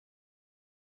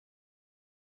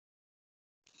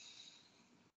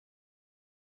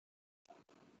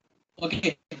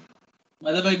Okay.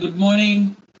 By the way, good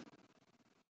morning.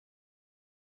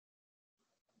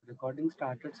 Recording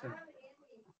started, sir.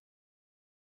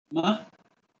 Ma,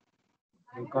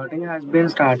 Recording has been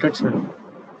started, sir.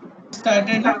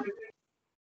 started now?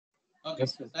 Okay,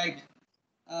 Yes, sir. right.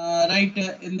 Right.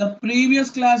 In the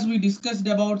previous class, we discussed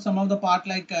about some of the part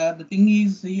like the thing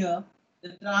is here, the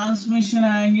transmission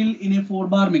angle in a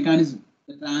 4-bar mechanism.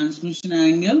 The transmission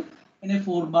angle in a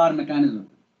 4-bar mechanism.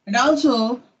 And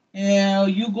also,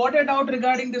 you got it out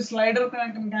regarding the slider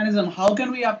crank mechanism. How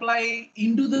can we apply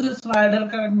into the slider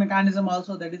crank mechanism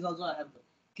also? That is also I have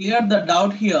cleared the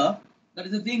doubt here. That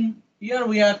is the thing. Here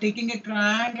we are taking a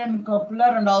crank and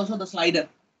coupler and also the slider.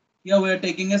 Here we are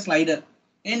taking a slider,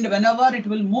 and whenever it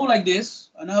will move like this,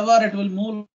 that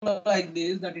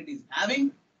it is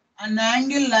having an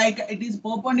angle like it is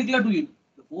perpendicular to it.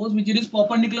 The force which it is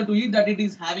perpendicular to it, that it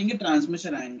is having a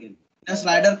transmission angle. In a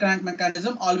slider crank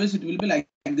mechanism, always it will be like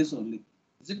this only.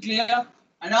 Is it clear?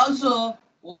 And also,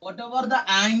 whatever the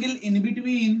angle in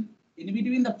between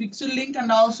the fixed link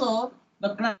and also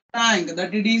the crank,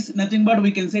 that it is nothing but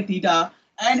we can say theta,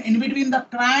 and in between the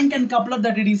crank and coupler,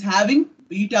 that it is having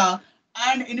beta,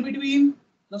 and in between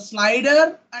the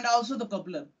slider and also the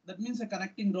coupler, that means a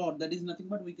connecting rod, that is nothing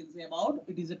but we can say about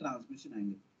it is a transmission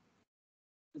angle.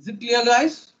 Is it clear,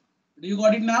 guys? Do you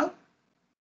got it now?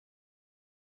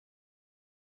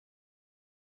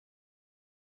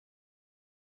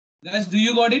 Guys, do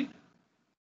you got it?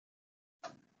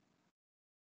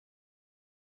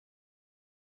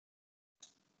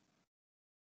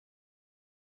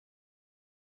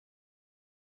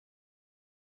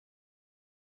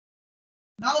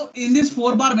 Now in this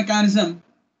 4-bar mechanism,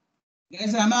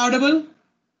 guys, am I audible?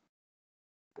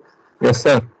 Yes,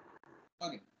 sir.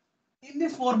 Okay. In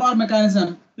this 4-bar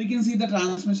mechanism, we can see the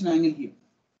transmission angle here.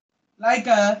 Like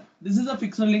this is a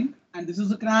fixer link, and this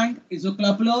is a crank, is a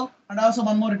coupler, and also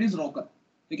one more it is rocker.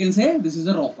 We can say this is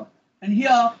a rocker. And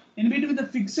here in between the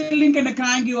fixer link and the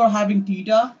crank, you are having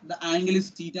theta. The angle is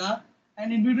theta.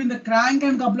 And in between the crank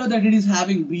and coupler, that it is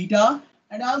having beta.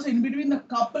 And also in between the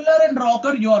coupler and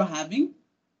rocker, you are having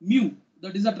mu.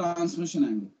 That is a transmission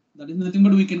angle. That is nothing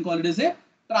but we can call it as a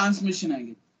transmission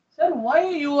angle. Sir, why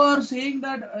you are saying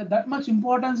that that much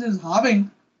importance is having?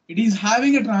 It is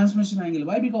having a transmission angle.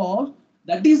 Why? Because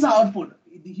that is the output.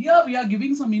 Here we are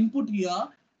giving some input here,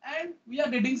 and we are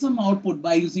getting some output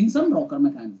by using some rocker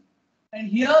mechanism. And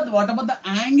here, whatever the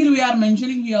angle we are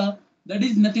mentioning here, that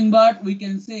is nothing but we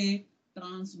can say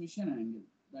transmission angle.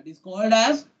 That is called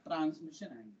as transmission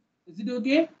angle. Is it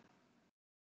okay?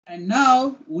 And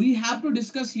now we have to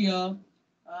discuss here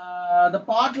the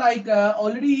part like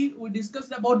already we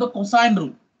discussed about the cosine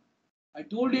rule. I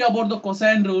told you about the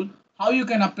cosine rule, how you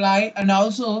can apply, and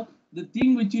also the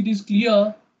thing which it is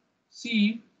clear.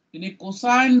 See, in a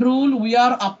cosine rule, we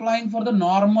are applying for the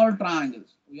normal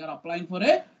triangles. We are applying for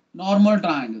a normal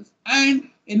triangles. And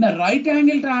in the right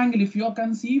angle triangle, if you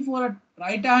can see for a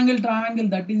right angle triangle,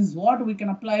 that is what we can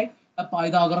apply a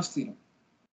Pythagoras theorem.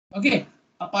 Okay,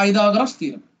 a Pythagoras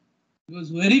theorem. It was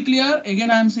very clear.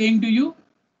 Again, I am saying to you,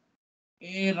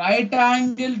 a right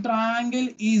angle triangle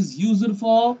is used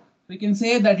for, we can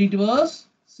say that it was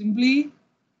simply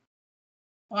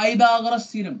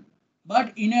Pythagoras theorem.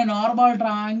 But in a normal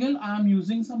triangle, I am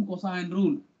using some cosine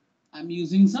rule. I am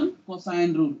using some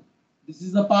cosine rule. This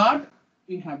is the part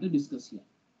we have to discuss here.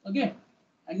 Okay.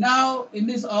 And now in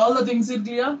this, all the things are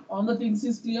clear. All the things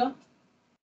is clear.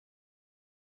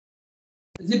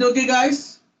 Is it okay,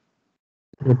 guys?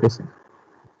 Okay, sir.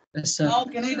 Yes, sir. Now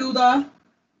can I do the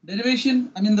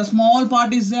derivation? I mean the small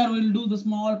part is there. We'll do the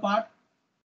small part.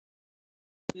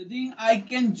 You think I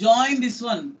can join this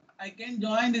one? I can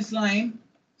join this line.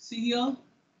 See here,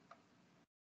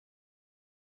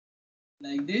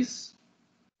 like this,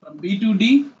 from B to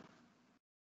D.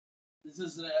 This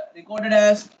is recorded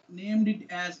as, named it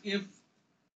as if,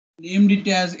 named it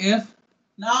as if.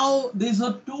 Now these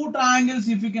are two triangles.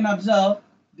 If you can observe,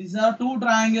 these are two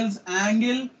triangles.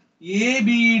 Angle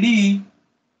ABD.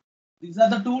 These are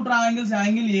the two triangles.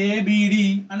 Angle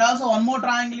ABD, and also one more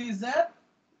triangle is there.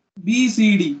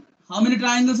 BCD. How many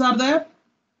triangles are there?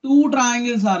 Two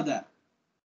triangles are there.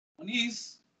 One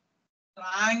is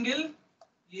triangle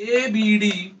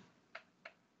ABD,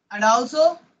 and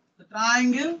also the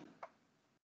triangle,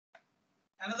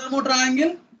 another more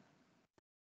triangle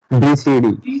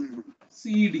BCD.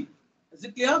 BCD. Is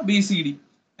it clear? BCD.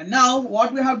 And now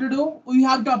what we have to do? We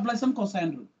have to apply some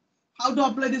cosine rule. How to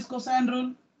apply this cosine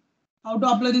rule? How to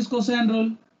apply this cosine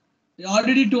rule? I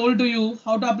already told to you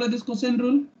how to apply this cosine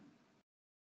rule.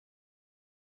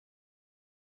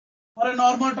 For a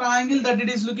normal triangle, that it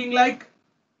is looking like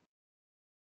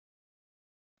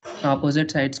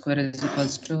Opposite side square is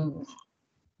equals to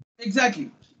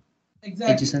Exactly.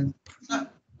 Exactly. adjacent.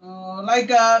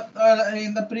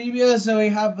 In the previous, we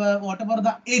have whatever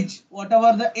the edge,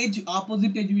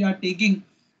 opposite edge we are taking,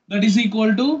 that is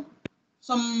equal to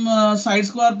some side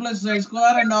square plus side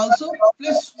square, and also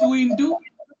plus 2 into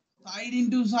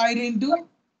side into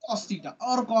cos theta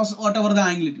or cos whatever the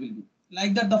angle it will be.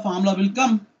 Like that, the formula will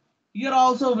come. Here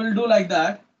also will do like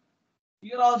that.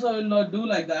 Here also will not do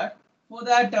like that. For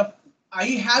that, I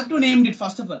have to name it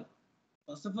first of all.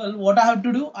 First of all, what I have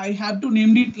to do, I have to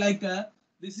name it like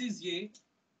this is A.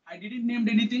 I didn't name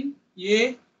anything.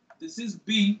 A, this is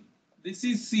B, this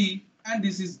is C, and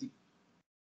this is D.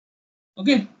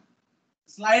 Okay.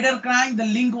 Slider crank, the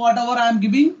link whatever I am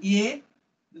giving A.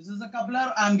 This is a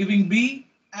coupler I am giving B,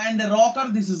 and the rocker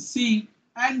this is C,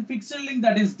 and fixed link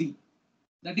that is D.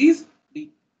 That is D.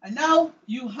 And now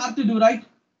you have to do right.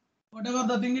 Whatever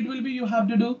the thing it will be, you have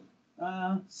to do.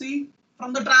 See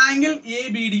from the triangle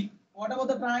ABD. Whatever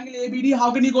the triangle ABD,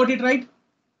 how can you got it right?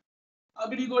 How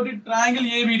can you got it? Triangle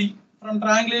ABD. From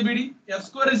triangle ABD, F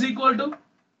square is equal to,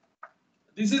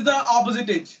 this is the opposite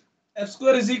edge. F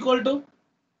square is equal to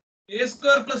A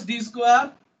square plus D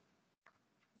square.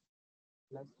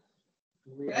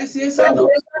 Guys, yes or no?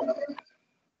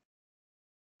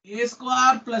 A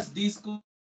square plus D square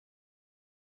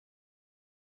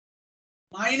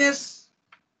minus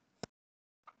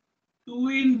 2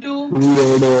 into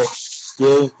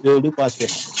AD cos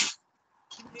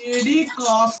AD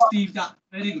cos theta.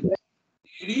 Very good.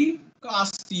 AD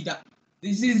cos theta.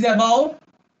 This is about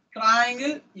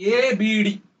triangle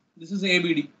ABD. This is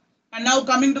ABD. And now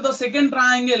coming to the second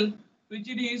triangle, which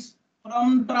it is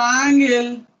from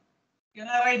triangle. Can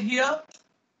I write here?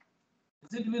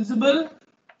 Is it visible?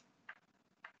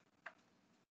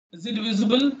 Is it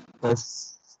visible?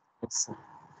 yes. Yes, sir.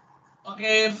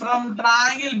 Okay, from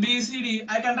triangle BCD,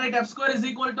 I can write F square is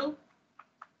equal to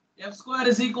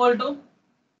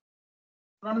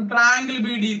from triangle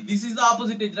BD. This is the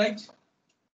opposite edge, right?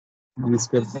 B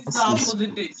square This is plus the C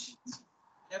opposite square. edge.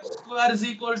 F square is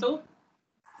equal to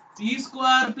C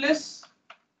square plus,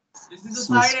 this is the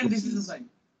C side and square this is the side.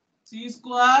 C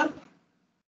square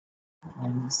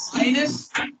minus minus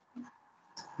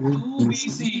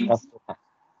 2BC 2BC cos theta.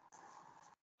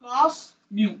 cos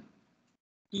mu.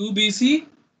 2BC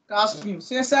cos mu.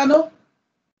 Say yes or no?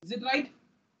 Is it right?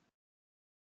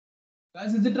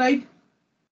 Guys, is it right?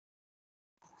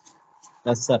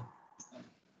 Yes, sir.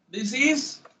 This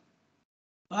is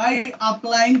by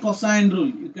applying cosine rule.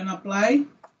 You can apply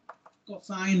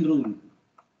cosine rule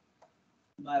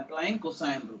by applying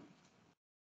cosine rule.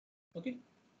 Okay.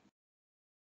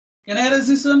 Can I erase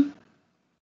this one?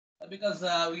 Because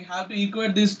we have to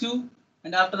equate these two,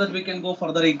 and after that we can go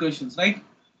further equations, right?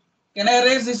 Can I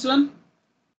erase this one?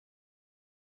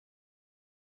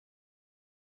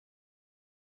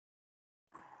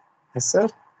 Yes, sir.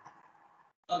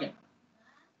 Okay.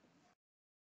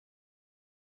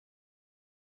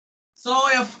 So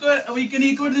if we can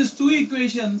equate these two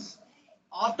equations.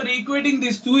 After equating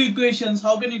these two equations,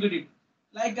 how can you get it?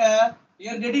 Like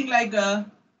you're getting like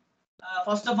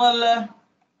first of all A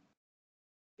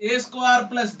square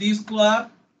plus D square.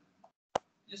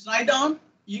 Just write down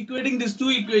equating these two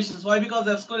equations. Why? Because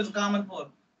F square is common for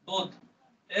both.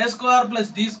 A square plus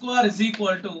D square is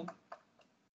equal to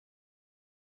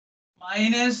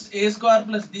minus A square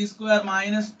plus D square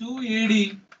minus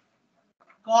 2AD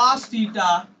cos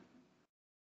theta.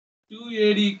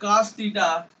 2AD cos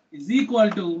theta is equal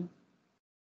to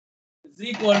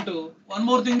one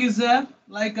more thing is there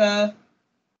like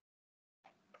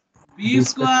B B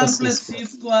square square plus C plus square.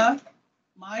 C square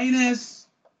minus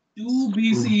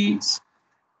 2BC 2BC.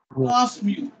 cos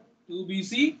mu.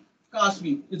 2BC cos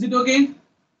mu. Is it okay?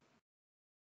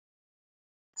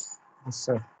 Yes,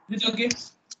 sir. Is it okay?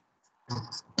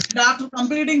 And after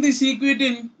completing this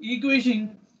equating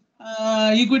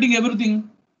everything,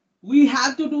 we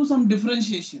have to do some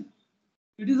differentiation.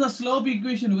 It is a slope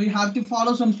equation. We have to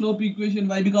follow some slope equation.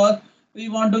 Why? Because we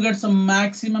want to get some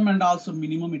maximum and also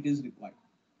minimum. It is required.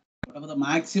 Whatever the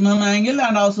maximum angle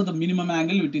and also the minimum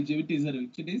angle which it is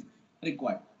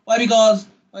required. Why? Because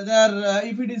whether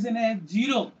if it is in a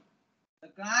zero, the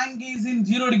crank is in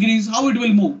 0 degrees, how it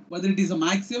will move? Whether it is a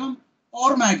maximum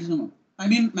or maximum. I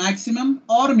mean maximum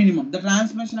or minimum. The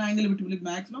transmission angle it will be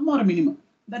maximum or minimum.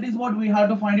 That is what we have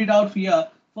to find it out here.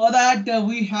 For that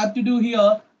we have to do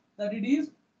here that it is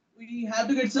we have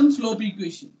to get some slope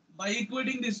equation by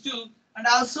equating these two and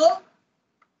also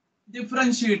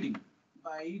differentiating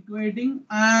by equating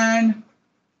and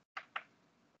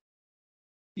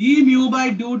d mu by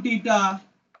d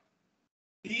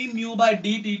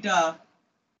theta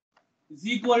is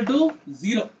equal to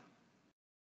 0.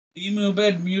 d mu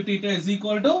by mu theta is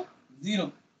equal to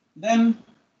 0. Then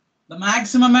the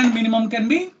maximum and minimum can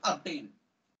be obtained.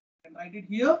 I can write it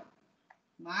here.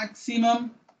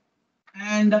 Maximum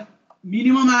and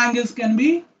minimum angles can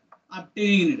be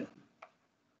obtained.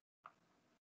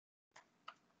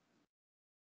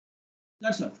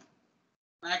 That's all.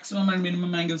 Maximum and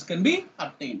minimum angles can be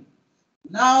obtained.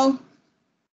 Now,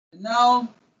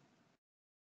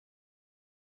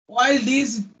 while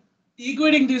these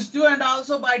equating these two and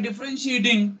also by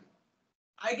differentiating,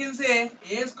 I can say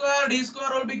a square d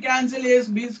square will be cancelled, a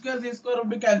b square c square will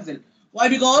be cancelled. Why?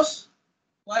 Because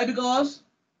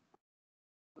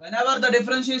whenever the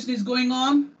differentiation is going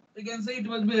on, you can say it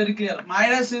will be very clear.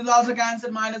 Minus is also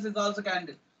cancelled, minus is also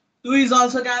cancelled. 2 is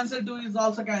also cancelled, 2 is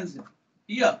also cancelled.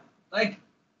 Here, right?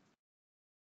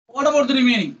 What about the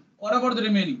remaining? What about the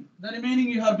remaining? The remaining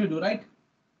you have to do, right?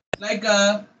 Like,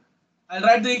 I'll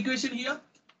write the equation here.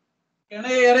 Can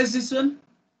I erase this one?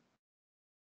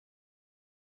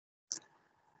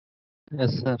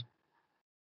 Yes, sir.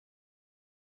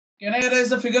 Can I erase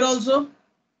the figure also?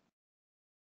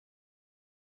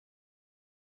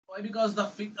 Why? Because the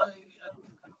figure.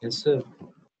 Yes, sir.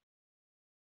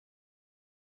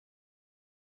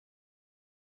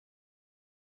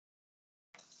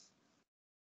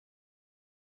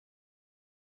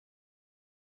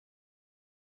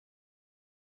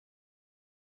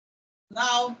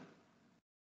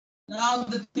 Now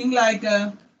the thing like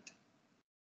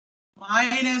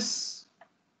minus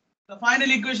the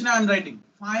final equation I am writing.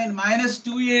 Fine, minus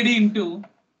 2AD into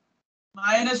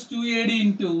minus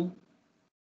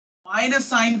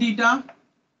sine theta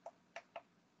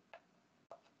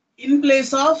in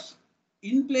place of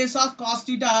cos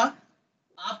theta.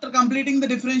 After completing the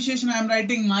differentiation, I am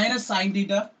writing minus sine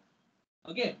theta.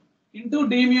 Okay, into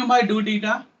d mu by d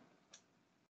theta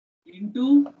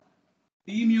into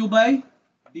d mu by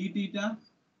d theta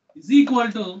is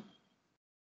equal to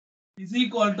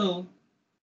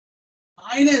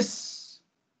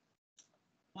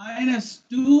minus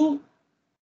 2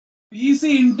 BC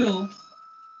into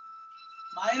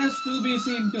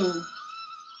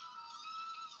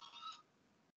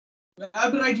we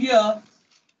have to write here,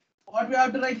 what we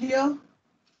have to write here,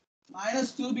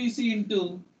 minus 2 BC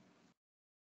into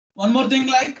one more thing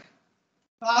like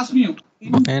cos mu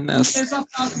in minus place of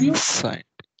cos mu sine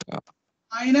theta.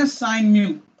 minus sine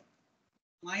mu.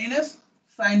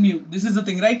 This is the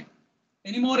thing, right?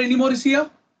 Any more is here?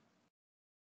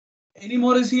 Any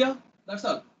more is here? That's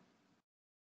all.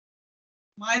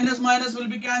 Minus will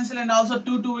be cancelled and also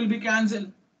 2 will be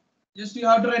cancelled. Just you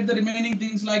have to write the remaining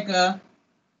things like d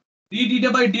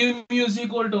theta by d mu is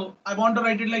equal to, I want to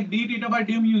write it like d theta by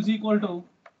d mu is equal to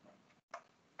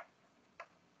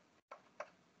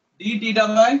d theta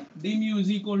by d mu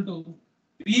is equal to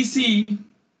BC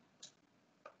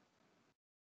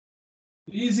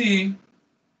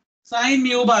sine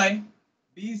mu by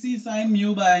BC sine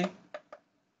mu by,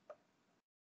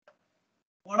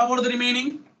 what about the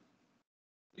remaining?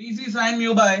 BC sine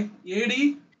mu by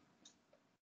AD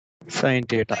Sine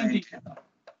theta. AD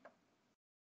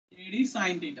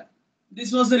sine theta.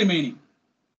 This was the remaining.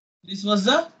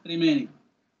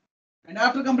 And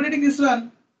after completing this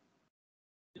one,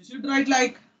 you should write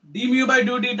like d mu by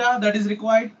d theta, that is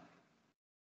required.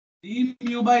 D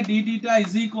mu by d theta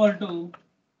is equal to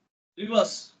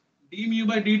reverse. D mu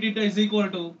by d theta is equal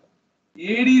to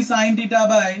AD sine theta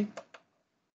by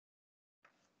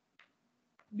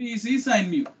BC sine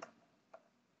mu.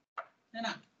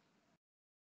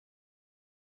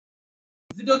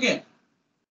 Is it okay?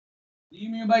 D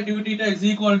mu by d theta is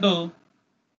equal to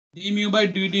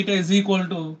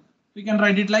we can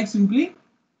write it like simply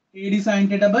AD sine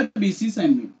theta by BC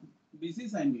sine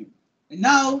mu. And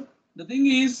now the thing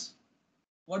is,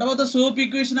 what about the slope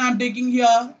equation I am taking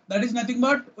here? That is nothing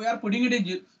but we are putting it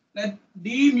in that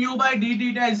d mu by d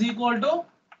theta is equal to,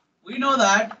 we know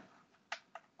that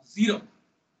 0.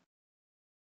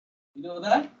 We know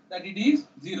that it is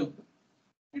 0.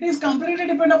 It is completely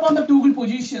dependent upon the toggle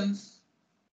positions.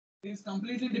 If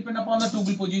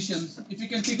you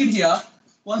can check it here,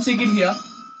 once check it here.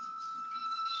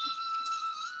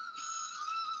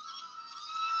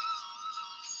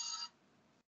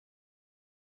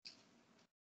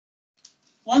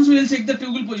 Once we will check the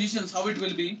toggle positions, how it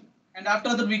will be, and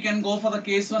after that we can go for the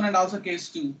case 1 and also case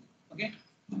 2. Okay.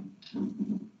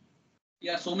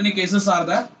 Yeah, so many cases are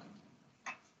there.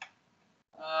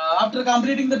 After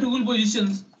completing the toggle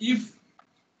positions, if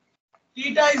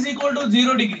theta is equal to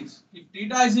 0 degrees,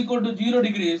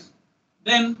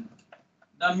 then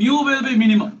the mu will be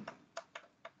minimum.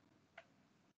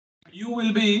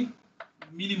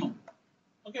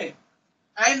 Okay.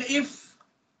 And if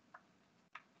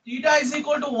theta is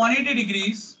equal to 180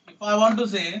 degrees, if I want to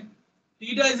say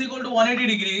theta is equal to 180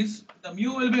 degrees, the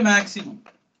mu will be maximum.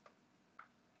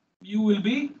 Mu will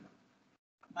be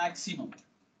maximum.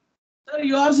 So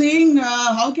you are saying,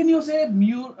 how can you say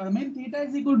mu, theta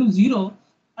is equal to 0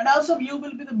 and also mu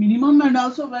will be the minimum, and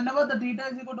also whenever the theta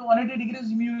is equal to 180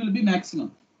 degrees, mu will be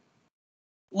maximum.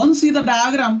 Once see the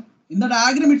diagram, in the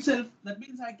diagram itself, that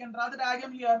means I can draw the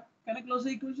diagram here. Can I close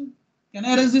the equation? Can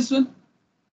I erase this one?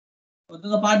 Whether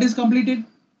the part is completed?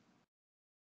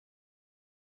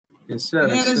 Yes, sir.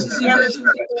 Can I erase this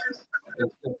equation? Yes,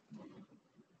 sir.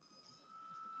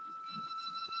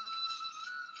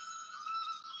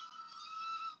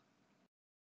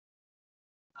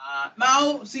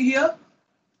 Now see here,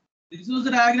 this was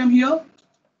the diagram here.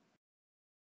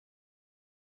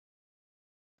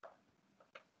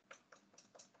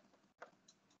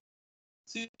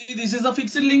 See, this is a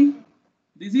fixed link.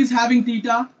 This is having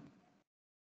theta,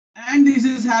 and this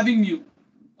is having mu.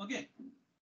 Okay,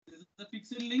 this is the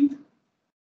fixed link,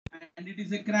 and it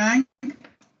is a crank,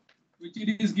 which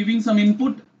it is giving some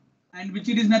input, and which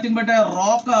it is nothing but a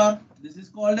rocker. This is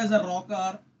called as a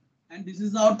rocker, and this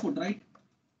is the output, right?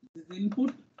 This is the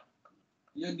input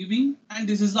you are giving, and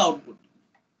this is the output.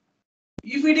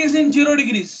 If it is in 0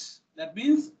 degrees, that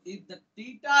means if the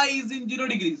theta is in 0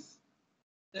 degrees,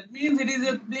 that means it is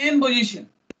a plane position.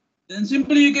 Then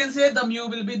simply you can say the mu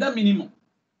will be the minimum.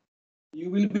 Mu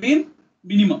will be in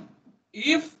minimum.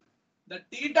 If the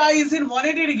theta is in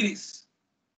 180 degrees,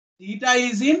 theta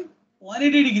is in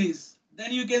 180 degrees,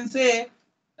 then you can say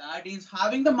that is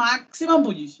having the maximum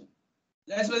position.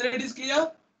 Guys, whether it is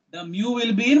clear, the mu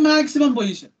will be in maximum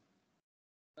position.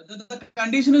 Whether the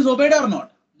condition is obeyed or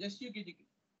not, just check it.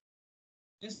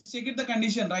 Just check it the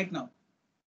condition right now.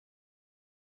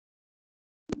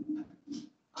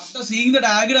 After seeing the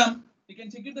diagram, you can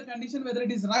check it the condition whether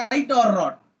it is right or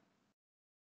not.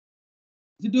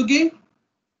 Is it okay?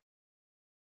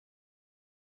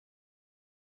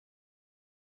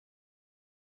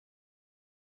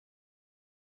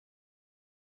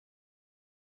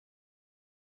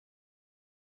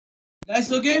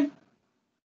 Guys, okay?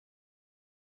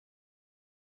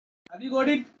 Have you got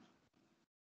it?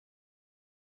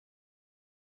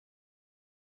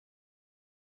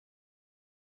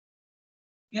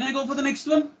 Can I go for the next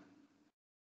one?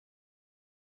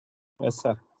 Yes,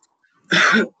 sir.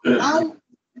 Now,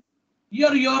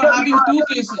 here you are having two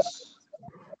cases.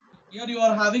 Here you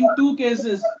are having two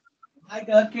cases, like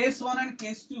case 1 and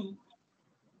case 2.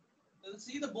 We'll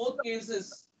see the both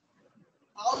cases.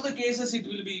 How the cases it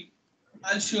will be,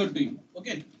 I'll show to you.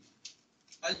 Okay,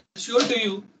 I'll show to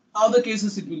you how the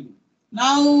cases it will be.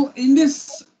 Now, in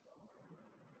this,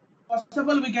 first of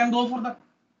all, we can go for the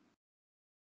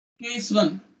case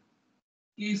 1.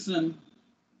 Case 1.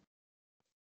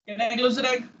 Can I close the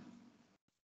deck?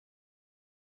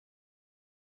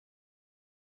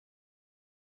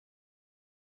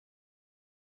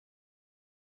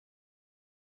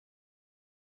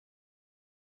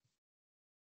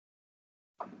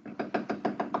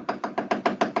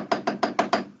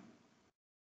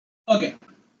 Okay,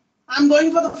 I'm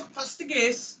going for the first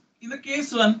case. In the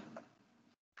case 1,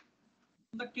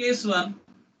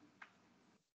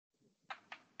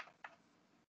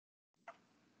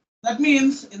 that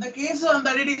means in the case 1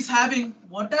 that it is having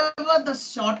whatever the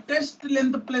shortest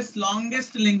length plus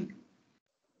longest link.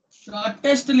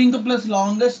 Shortest link plus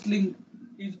longest link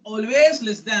is always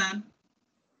less than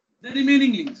the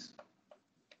remaining links.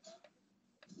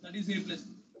 That is A plus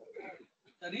B.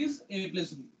 That is A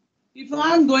plus B. If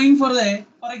I am going for the,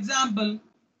 for example,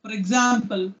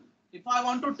 if I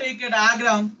want to take a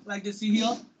diagram like this, see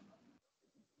here.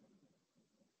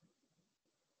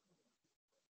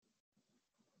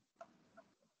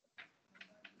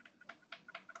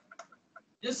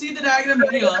 Just see the diagram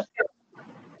here.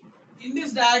 In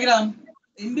this diagram,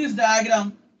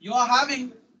 you are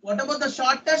having what about the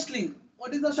shortest link?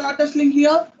 What is the shortest link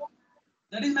here?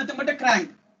 That is nothing but a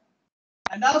crank.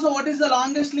 And also, what is the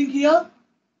longest link here?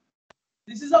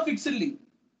 This is a fixed link.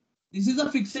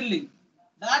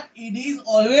 That it is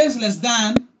always less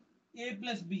than A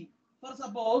plus B. For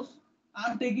suppose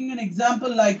I'm taking an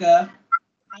example like just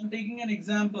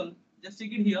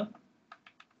take it here.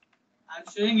 I'm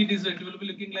showing it will be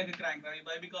looking like a crank, right?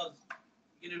 Why? Because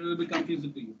it will be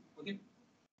confusing to you. Okay.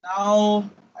 Now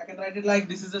I can write it like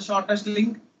this is the shortest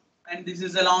link, and this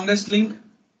is the longest link.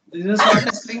 This is the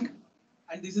shortest link,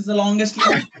 and this is the longest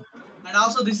link, and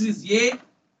also this is A,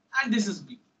 and this is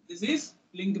B. This is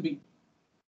link B.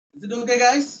 Is it okay,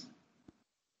 guys?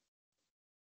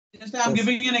 Just I'm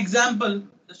giving you an example.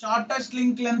 The shortest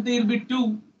link length will be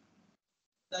 2.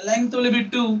 The length will be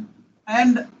 2,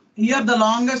 and here the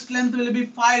longest length will be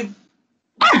 5.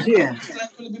 Longest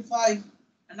length will be 5.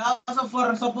 And also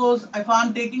for suppose if I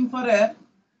am taking for a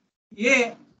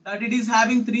that it is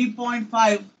having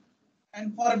 3.5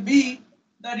 and for B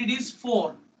that it is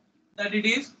 4. That it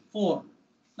is 4.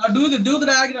 Now do the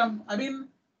diagram. I mean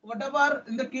whatever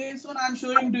in the case one I am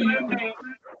showing to you.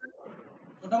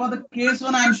 Whatever the case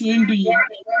one I am showing to you.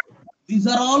 These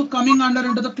are all coming under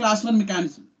into the class 1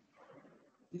 mechanism.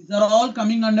 These are all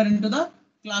coming under into the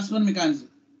class 1 mechanism.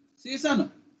 See,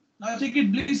 son. Now check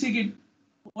it, please check it.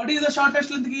 What is the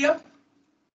shortest length here?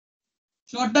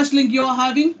 Shortest length you are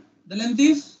having, the length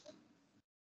is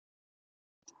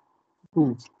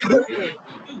 2. 2.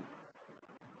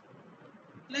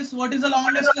 Plus what is the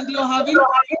longest length you are having?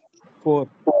 4.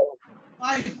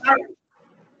 5.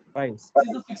 5. This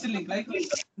is a fixed link, right? This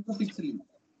is a fixed link.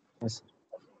 Yes.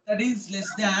 That is less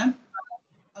than,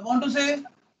 I want to say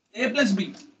A plus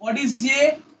B. What is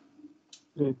A?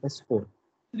 3 plus 4.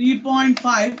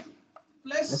 3.5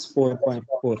 Plus plus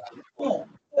 4.4. 4.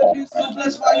 That means 2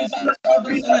 plus 5 is equal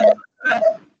to 7.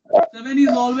 7 is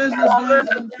always less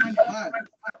than 7.5.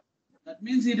 That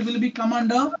means it will be come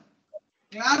under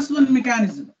class 1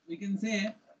 mechanism. We can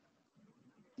say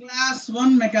class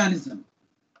 1 mechanism.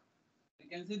 We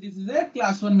can say this is a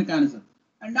class 1 mechanism.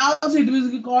 And also it will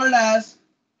be called as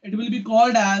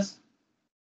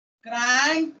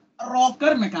crank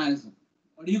rocker mechanism.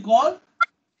 What do you call?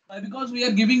 Because we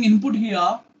are giving input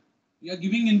here.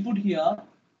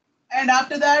 And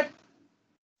after that,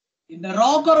 in the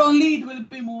rocker only it will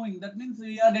be moving. That means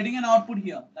we are getting an output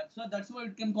here. That's why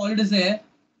we can call it as a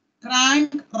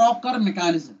crank rocker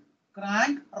mechanism.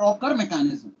 Crank rocker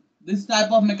mechanism. This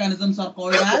type of mechanisms are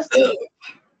called as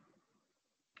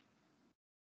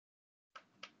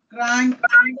crank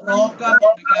rocker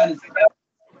mechanism.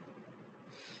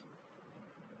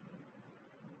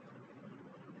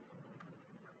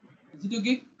 Is it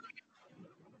okay?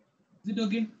 Is it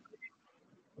okay?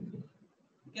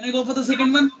 Can I go for the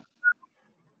second one?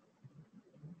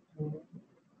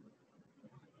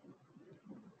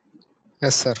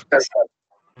 Yes, sir.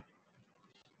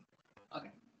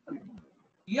 Okay.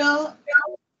 Here,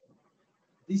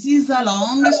 this is the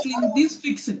longest length is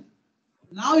fixed.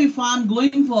 Now, if I am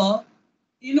going for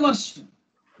inversion,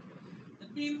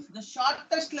 that means the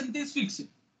shortest length is fixed.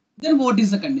 Then what is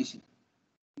the condition?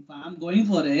 If I am going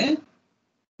for a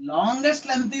longest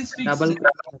length is fixed. Double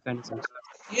crank mechanism.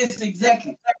 Yes,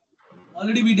 exactly.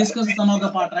 Already we discussed some of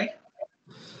the part, right?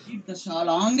 If the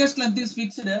longest length is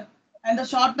fixed and the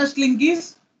shortest length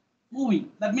is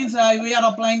moving, that means we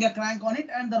are applying a crank on it,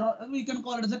 and we can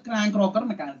call it as a crank rocker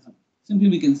mechanism. Simply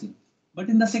we can say. But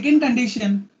in the second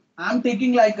condition, I'm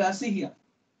taking like a, see here.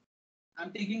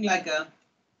 I'm taking like a,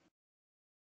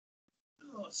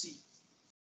 see,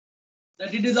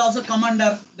 that it is also come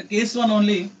under the case 1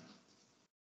 only.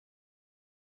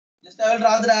 Just I will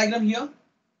draw the diagram here.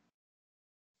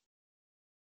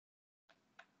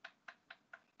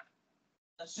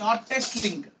 The shortest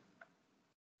link.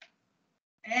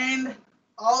 And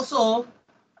also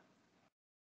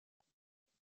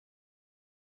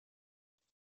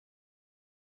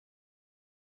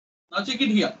now check it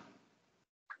here.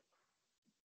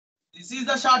 This is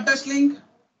the shortest link,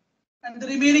 and the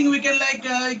remaining we can like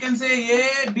you can say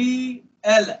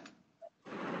ABL.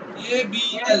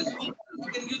 ABL. I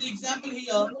can give the example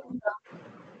here.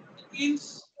 It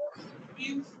means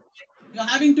you are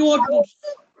having two outputs.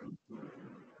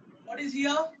 What is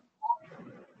here?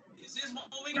 This is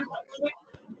moving.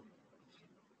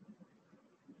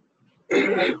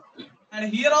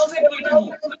 And here also it will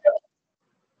move.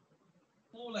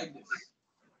 Move like this.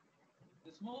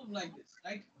 This move like this,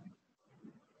 right?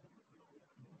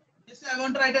 Just I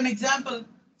want to write an example.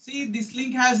 See, this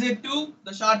link has a 2.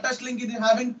 The shortest link is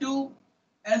having 2,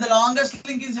 and the longest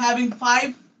link is having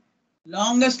 5.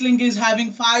 Longest link is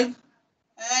having 5,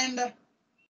 and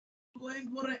going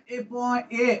for a point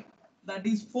A, that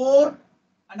is 4,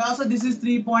 and also this is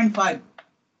 3.5.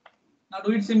 Now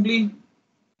do it simply.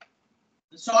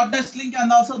 The shortest link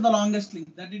and also the longest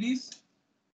link, that it is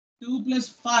 2 plus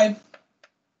 5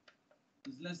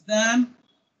 is less than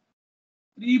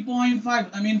 3.5.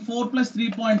 I mean 4 plus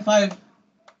 3.5.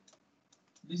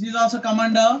 This is also come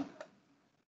under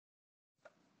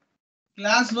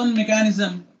class 1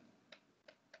 mechanism.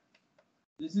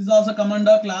 This is also come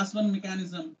under class 1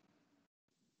 mechanism.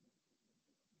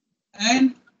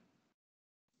 And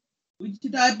which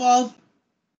type of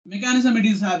mechanism it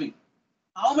is having?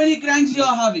 How many cranks you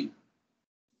are having?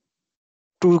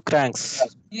 2 cranks.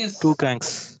 Yes. 2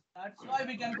 cranks. That's why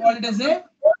we can call it as a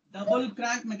double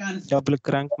crank mechanism. Double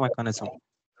crank mechanism.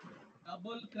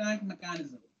 Double crank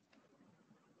mechanism.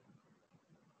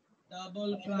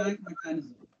 double crank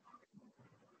mechanism.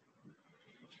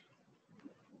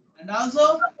 And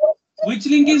also, which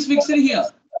link is fixed here?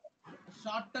 The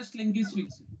shortest link is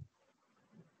fixed.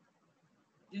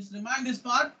 Just remind this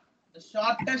part. The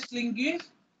shortest link is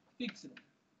fixed.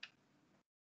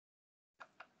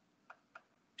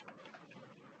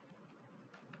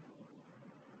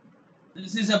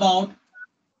 This is about,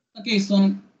 okay,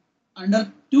 so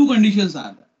under two conditions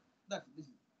are there.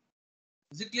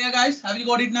 Is it clear, guys? Have you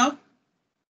got it now?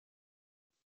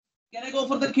 Can I go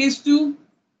for the case 2?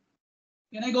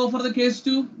 Can I go for the case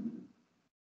 2?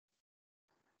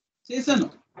 Say so,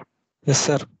 no? Yes,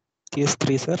 sir. Case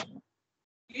 3, sir.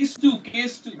 Case 2,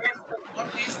 case 2.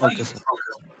 Not case 3. Okay, sir.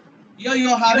 Here you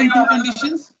are having two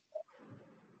conditions.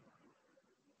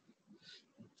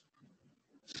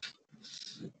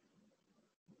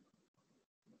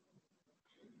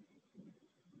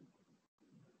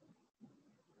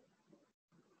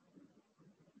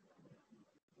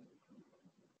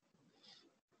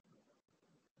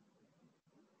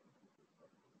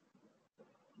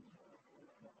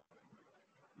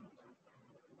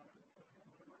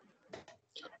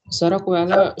 Sir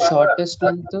ఒకవేళ shortest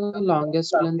length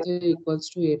longest length equals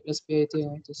to a plus b అయితే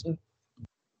ఏమవుతుంది sir?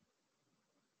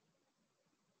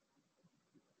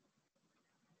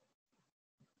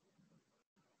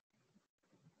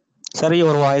 Sir,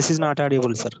 your voice is not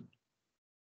audible, sir.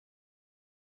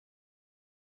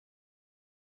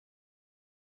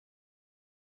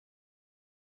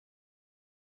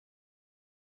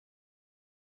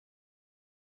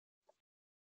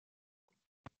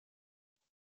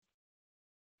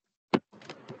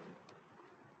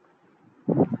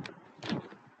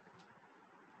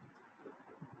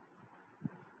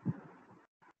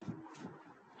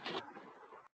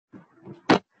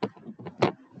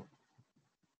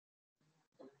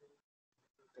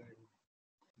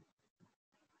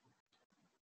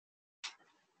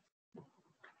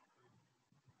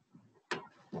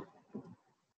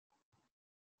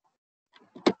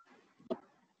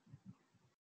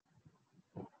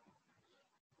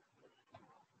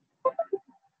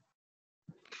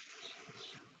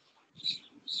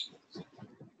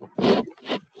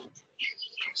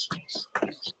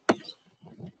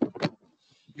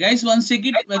 Guys, once check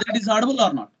it whether it is audible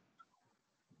or not.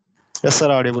 Yes, sir.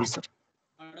 Audible, sir.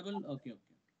 Audible? Okay,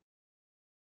 okay.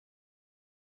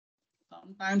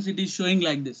 Sometimes it is showing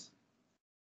like this.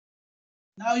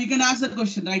 Now you can ask the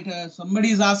question, right? Somebody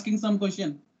is asking some question.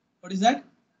 What is that?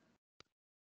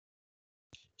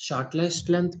 Shortest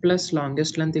length plus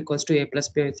longest length equals to a plus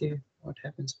b అయితే what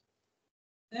happens?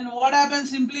 Then what happens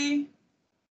simply?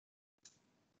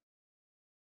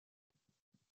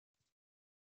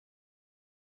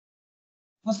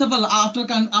 First of all, after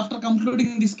concluding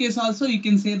this case also, you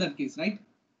can say that case, right?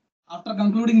 After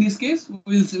concluding this case,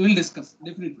 we'll discuss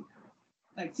definitely.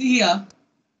 Right. See here.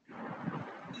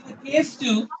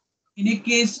 In a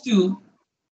case 2,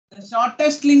 the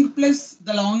shortest link plus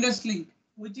the longest link,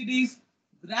 which it is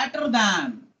greater than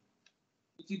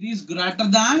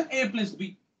a plus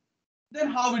b. Then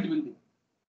how it will be?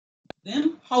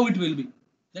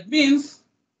 That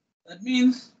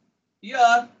means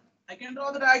here I can draw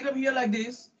the diagram here like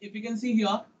this. If you can see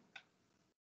here.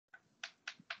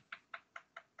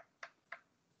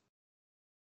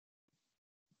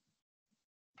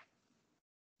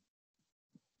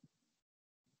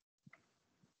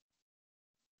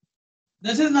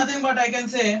 This is nothing but I can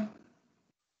say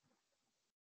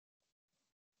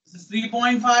this is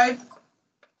 3.5.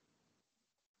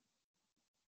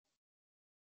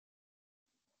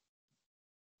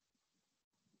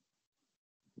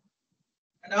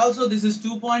 And also this is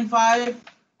 2.5.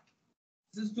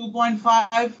 This is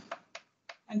 2.5.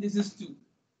 And this is 2.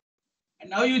 And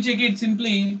now you check it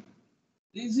simply.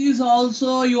 This is also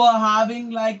you are having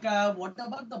like what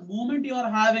about the moment you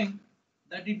are having,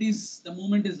 that it is the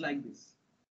moment is like this.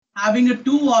 Having a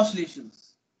two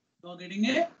oscillations. You are getting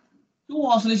a two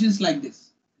oscillations like this.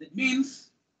 That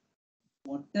means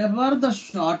whatever the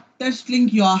shortest link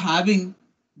you are having,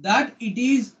 that it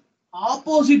is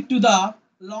opposite to the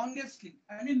longest link.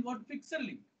 I mean what fixed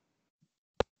link.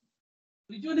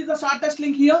 Which one is the shortest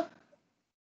link here?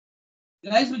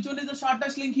 Guys, which one is the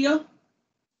shortest link here?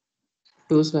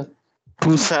 2 sir.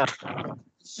 2, sir.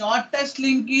 Shortest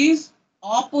link is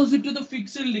opposite to the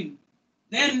fixed link.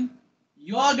 Then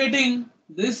you are getting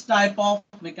this type of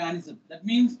mechanism. That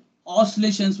means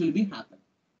oscillations will be happen.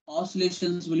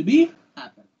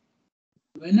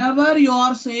 Whenever you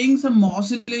are saying some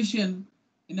oscillation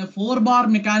in a 4-bar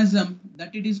mechanism,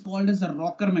 that it is called as a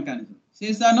rocker mechanism.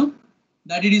 Say sir, no?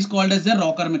 That it is called as a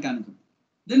rocker mechanism.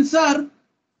 Then sir,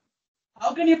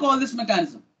 how can you call this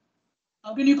mechanism?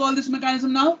 How can you call this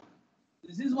mechanism now?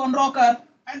 This is one rocker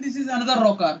and this is another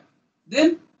rocker.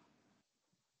 Then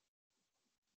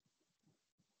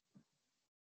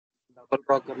Double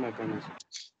rocker mechanism.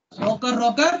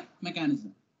 rocker mechanism. Is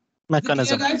it clear,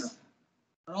 Mechanism. guys?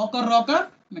 Rocker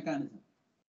mechanism.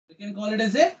 You can call it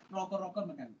as a rocker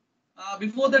mechanism.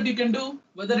 Before that, you can do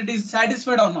whether it is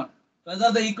satisfied or not.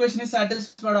 Whether the equation is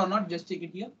satisfied or not, just check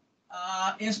it here.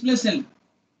 S plus L.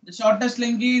 The shortest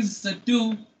link is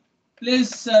 2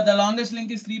 plus the longest link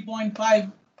is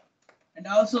 3.5, and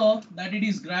also that it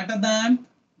is greater than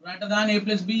A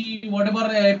plus B. Whatever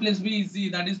A plus B is,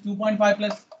 that is 2.5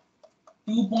 plus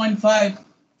 2.5.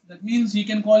 That means you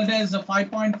can call it as a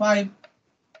 5.5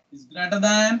 is greater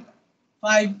than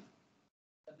 5.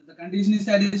 The condition is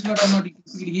satisfied or not, you can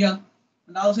see it here.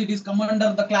 And also it is come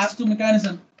under the class 2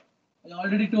 mechanism. I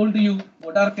already told you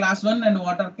what are class 1 and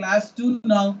what are class 2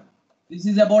 now. This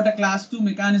is about a class 2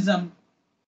 mechanism.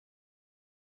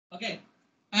 Okay.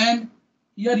 And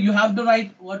here you have to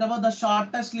write whatever the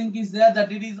shortest link is there,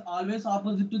 that it is always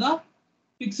opposite to the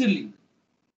fixed link.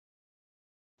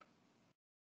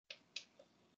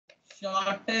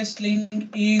 Shortest link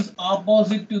is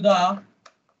opposite to the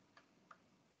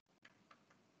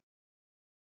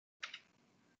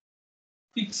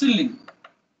fixed link.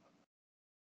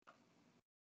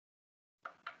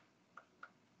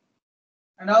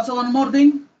 And also one more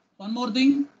thing,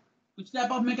 which type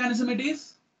of mechanism it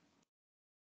is?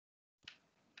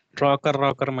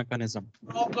 Rocker mechanism.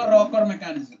 Rocker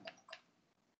mechanism.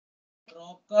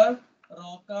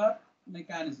 Rocker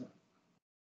mechanism.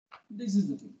 This is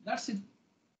the thing. That's it.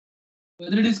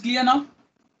 Whether it is clear now?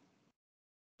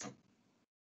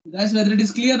 Guys, whether it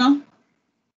is clear now?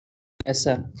 Yes,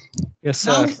 sir. Yes,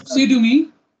 Now, sir. see to me.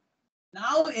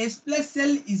 Now, S plus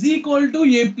L is equal to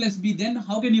A plus B. Then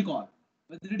how can you call?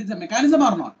 Whether it is a mechanism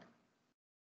or not?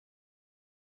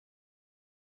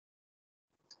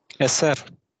 Yes, sir.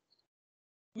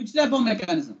 Which type of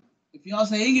mechanism? If you are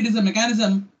saying it is a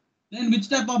mechanism, then which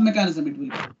type of mechanism it will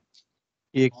be?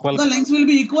 Equal. The lengths will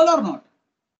be equal or not?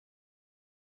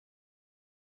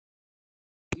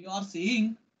 You are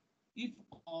saying if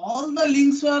all the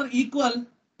links are equal,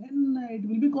 then it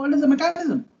will be called as a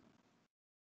mechanism.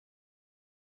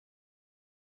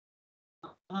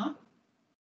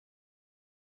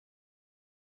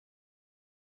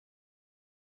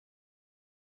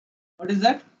 What is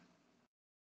that?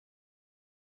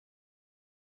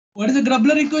 What is the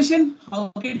Grubler equation? How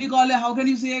can you call it? How can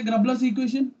you say a Grubler's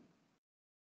equation?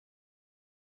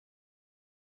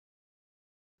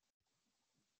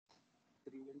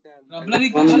 Grubler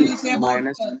equation will say about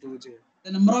minus 2j.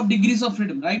 the number of degrees of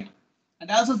freedom, right? And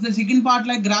also the second part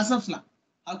like Grasshoff's law.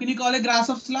 How can you call it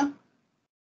Grasshoff's law?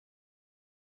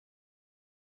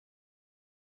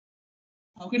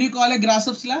 How can you call it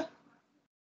Grasshoff's law?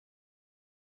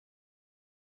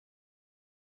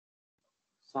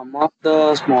 Sum of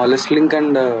the smallest link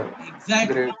and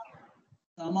Exactly. great.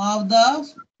 Sum of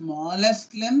the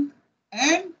smallest length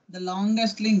and the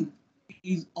longest length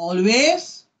is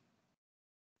always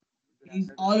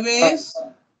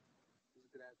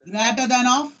greater than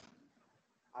of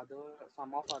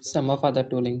Sum of other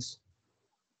two links.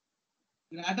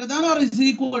 greater than or is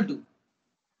equal to?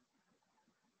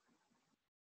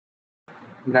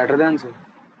 Greater than, sir.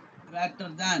 Greater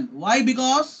than. Why?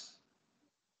 Because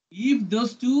if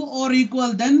those two are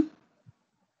equal, then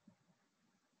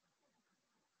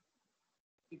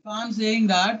if I am saying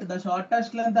that the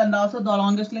shortest length and also the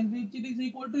longest length which it is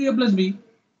equal to A plus B,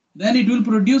 then it will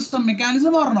produce some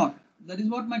mechanism or not? That is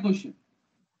what my question.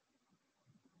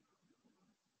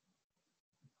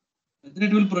 Whether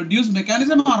it will produce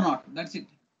mechanism or not, that's it.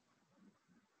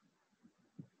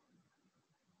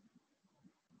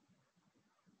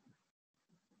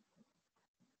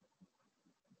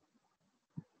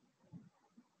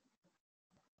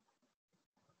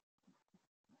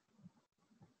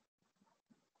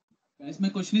 Guys, my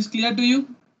question is clear to you?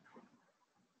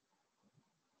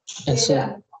 Yes,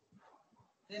 sir.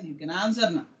 Then you can answer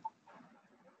now.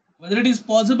 Whether it is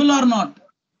possible or not.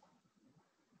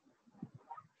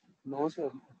 No,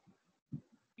 sir.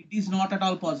 It is not at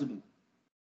all possible.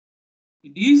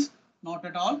 It is not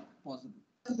at all possible.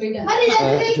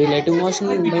 Relative motion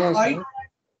ఉండదా Why? sir? No,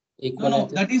 Equal no,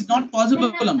 అయితే that is not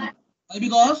possible. Amma. Why?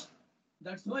 Because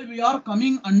that's why we are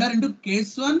coming under into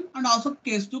case 1 and also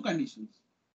case 2 conditions.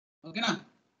 Okay, na?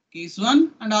 Case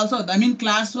 1 and also, I mean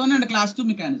class 1 and class 2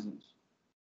 mechanisms.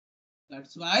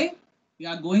 That's why we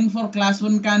are going for class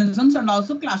 1 mechanisms and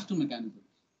also class 2 mechanisms.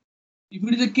 If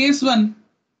it is a case 1,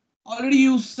 already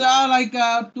you saw like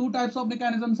two types of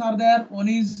mechanisms are there. One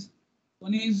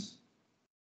is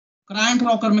crank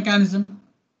rocker mechanism.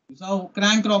 You saw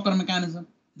crank rocker mechanism.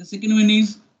 The second one is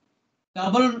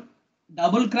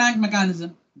double crank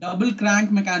mechanism,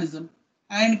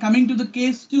 and coming to the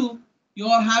case 2, you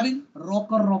are having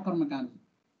rocker mechanism.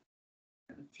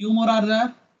 Few more are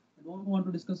there. I don't want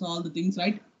to discuss all the things,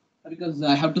 right? Because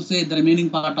I have to say the remaining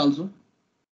part also.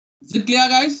 Is it clear,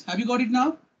 guys? Have you got it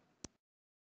now?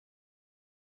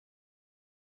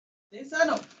 Yes or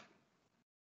no?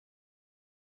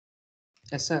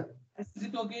 Yes, sir. Is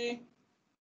it okay?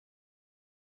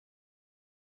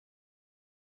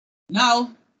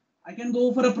 Now I can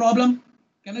go for a problem.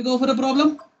 Can I go for a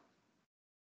problem?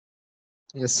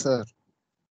 Yes, sir.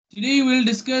 Today we will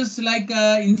discuss like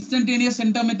instantaneous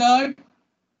center method.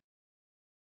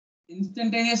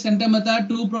 Instantaneous center method.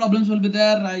 Two problems will be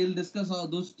there. I will discuss all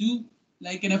those two.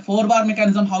 Like in a 4-bar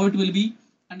mechanism, how it will be,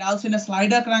 and also in a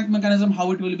slider crank mechanism,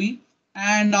 how it will be,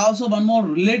 and also one more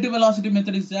relative velocity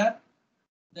method is there.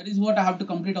 That is what I have to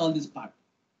complete all this part.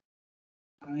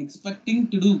 I'm expecting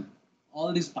to do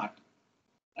all this part,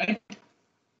 right?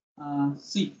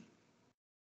 See,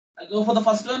 I'll go for the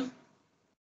first one.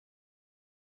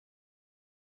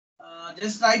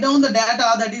 Just write down the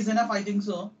data. That is enough, I think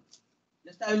so.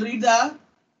 Just I will read the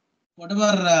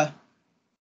whatever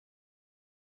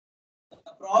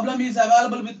the problem is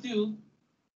available with you.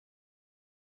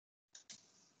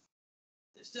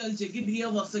 Just I'll check it here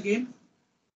once again.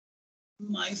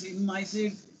 In my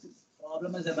side,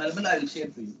 problem is available. I will share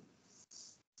for you.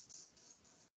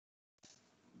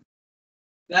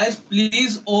 Guys,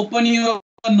 please open your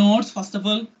notes first of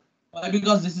all. Why?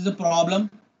 Because this is a problem.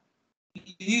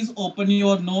 Please open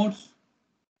your notes,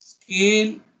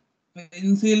 scale,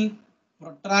 pencil,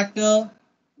 protractor,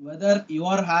 whether you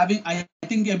are having, I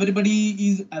think everybody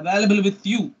is available with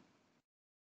you.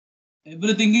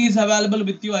 Everything is available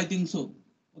with you, I think so.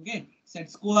 Okay, set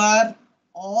square,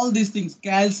 all these things,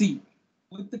 calci,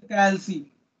 with the calci.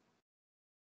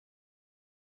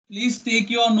 Please take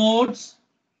your notes,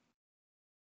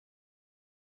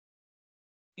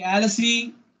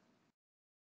 calci,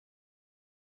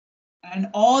 and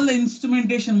all the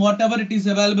instrumentation, whatever it is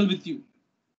available with you.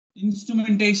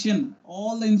 Instrumentation,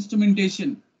 all the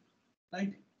instrumentation,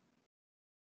 right?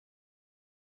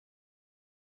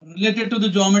 Related to the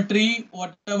geometry,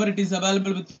 whatever it is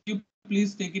available with you,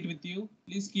 please take it with you.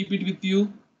 Please keep it with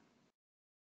you.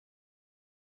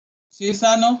 Yes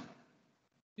or no?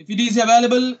 If it is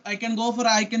available, I can go for,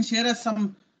 I can share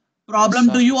some problem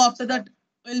Yes, to sir. you. After that,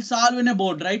 we'll solve in a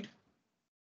board, right?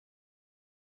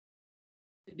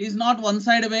 It is not one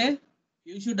side way.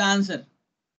 You should answer.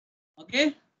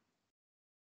 Okay?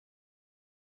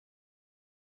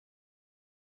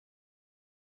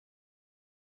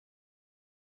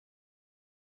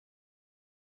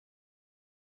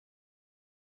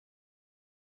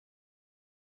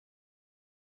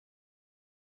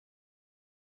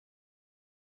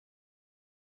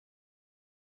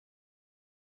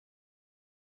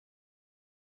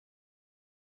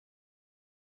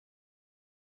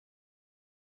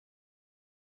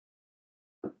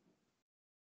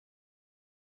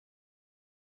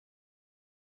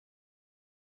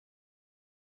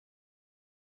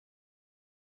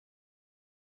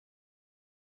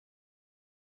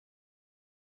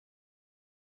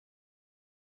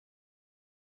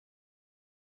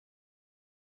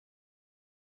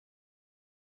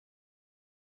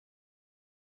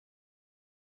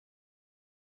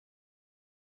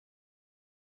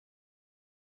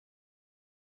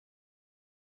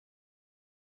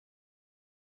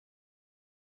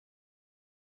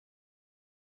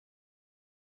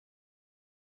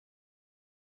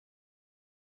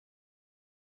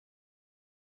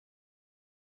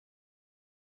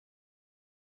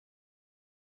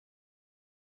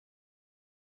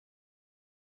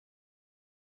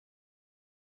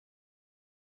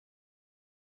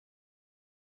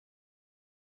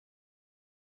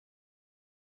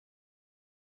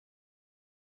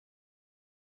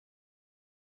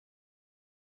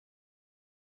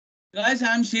 Guys,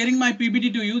 I'm sharing my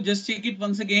PPT to you. Just check it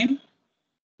once again.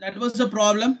 That was the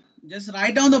problem. Just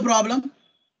write down the problem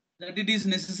that it is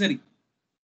necessary.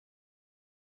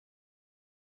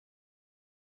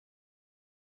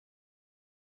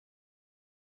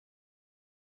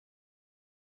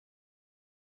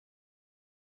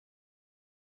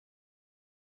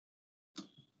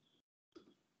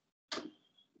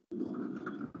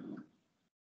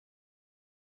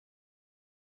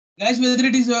 Guys, whether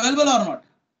it is available or not.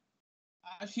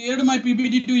 I shared my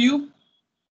PPT to you.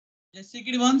 Just check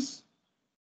it once.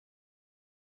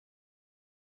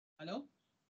 Hello?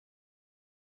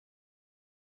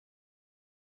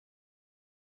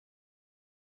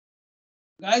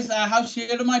 Guys, I have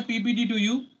shared my PPT to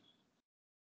you.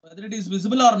 Whether it is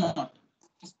visible or not.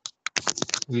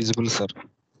 Visible, sir.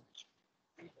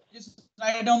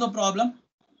 write down the problem.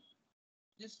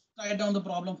 Just write down the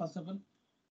problem first of all.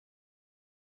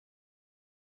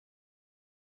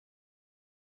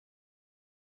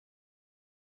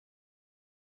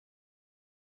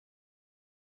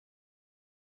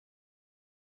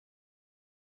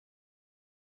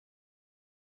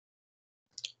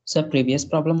 Sir previous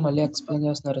problem మళ్ళీ explain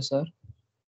చేస్తున్నారా sir?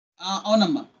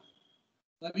 Aunamma.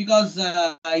 Because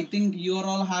I think you are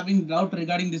all having doubt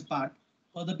regarding this part.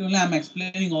 For that only I am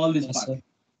explaining all this Yes, part. sir.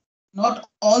 Not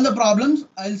all the problems.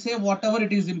 I'll say whatever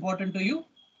it is important to you.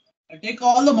 I'll take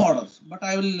all the models, but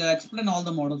I will explain all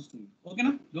the models to you. Okay,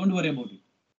 na? Don't worry about it.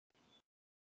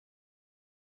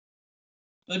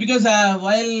 Because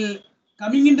while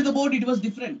coming into the board, it was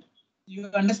different. You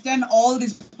understand all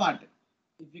this part.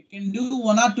 If you can do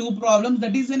one or two problems,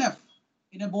 that is enough.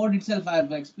 In a board itself, I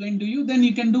have explained to you. Then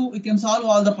you can solve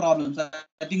all the problems.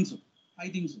 I think so. I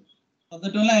think so. For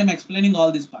that only I am explaining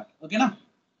all this part. Okay, na?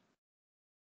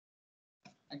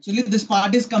 Actually, this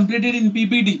part is completed in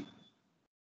PPT.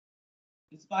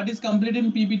 This part is completed in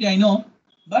PPT, I know,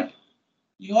 but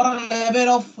you are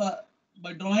aware of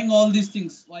by drawing all these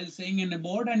things while saying in a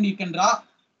board, and you can draw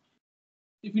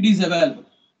if it is available.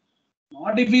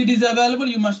 Not if it is available,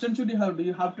 you must and should you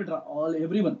have to draw all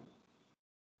everyone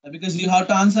because you have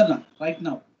to answer now, right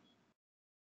now.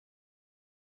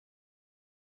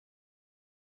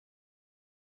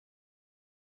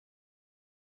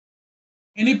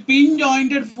 Any pin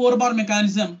jointed 4-bar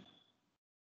mechanism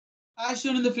as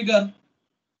shown in the figure.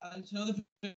 I'll show the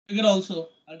figure also.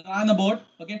 I'll draw on the board.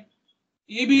 Okay.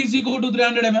 AB is equal to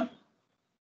 300 mm.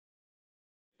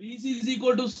 BC is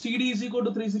equal to CD is equal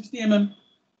to 360 mm.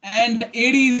 And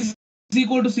AD is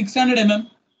equal to 600 mm.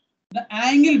 The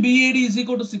angle BAD is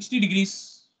equal to 60 degrees.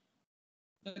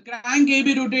 The crank AB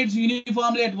rotates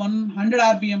uniformly at 100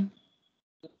 RPM.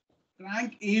 The crank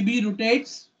AB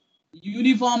rotates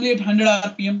uniformly at 100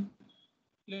 RPM.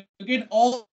 Look at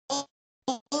all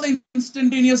the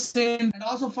instantaneous and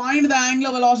also find the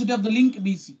angular velocity of the link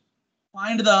BC.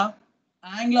 Find the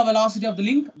angular velocity of the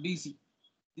link BC.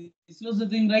 This was the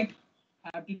thing, right? I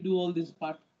have to do all this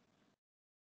part.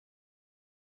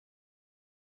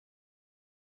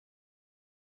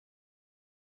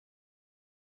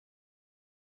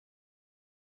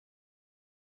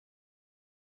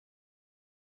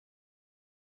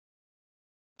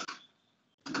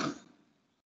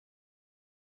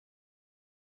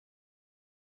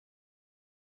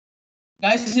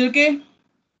 Guys, is it okay?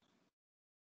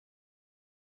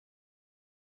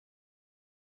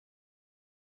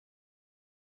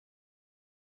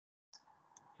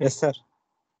 Yes, sir.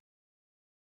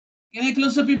 Can I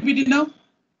close the PPT now?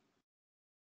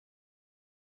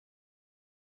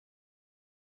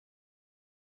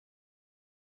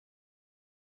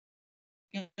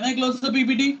 Can I close the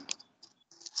PPT?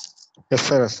 Yes,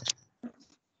 sir. Yes, sir.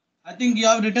 I think you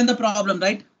have written the problem,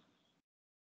 right?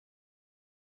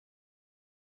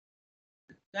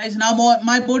 Guys, now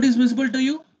my board is visible to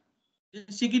you.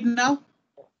 Just check it now.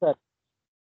 Sir.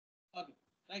 Okay,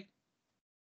 right.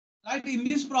 Right, in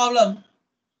this problem,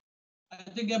 I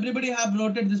think everybody have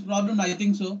noted this problem. I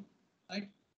think so, right?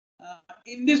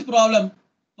 In this problem,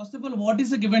 first of all, what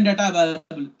is the given data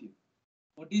available with you?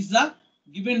 What is the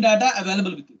given data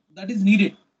available with you? That is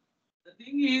needed. The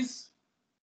thing is,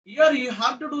 here you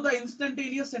have to do the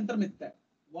instantaneous center method.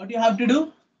 What you have to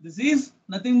do? This is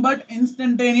nothing but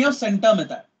instantaneous center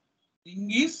method. Thing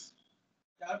is,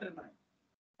 chapter 9.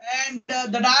 And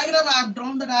the diagram, I have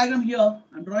drawn the diagram here.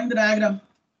 I'm drawing the diagram.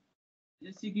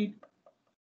 Just check it.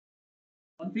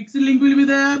 One fixed link will be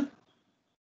there.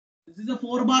 This is a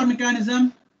 4-bar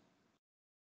mechanism.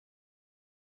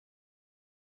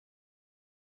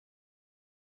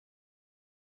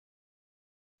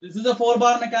 This is a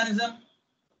 4-bar mechanism.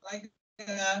 Like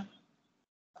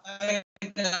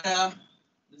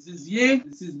this is A,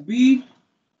 this is B,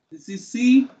 this is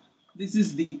C, this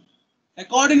is D.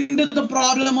 According to the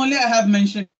problem only, I have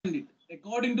mentioned it.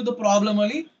 According to the problem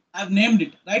only, I have named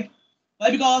it, right?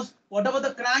 Why? Because whatever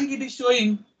the crank it is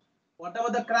showing, what is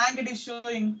the crank?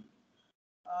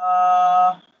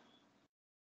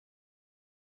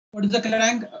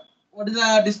 What is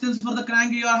the distance for the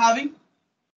crank you are having?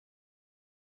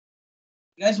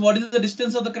 Guys, what is the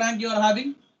distance of the crank you are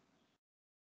having?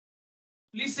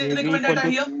 Please say the given data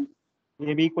here.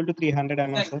 AB equal to 300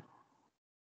 mm, sir.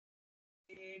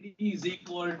 AD is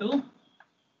equal to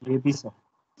AB, sir.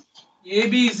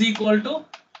 AB is equal to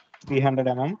 300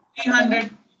 mm.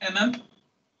 300 mm.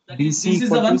 That is, BC this is the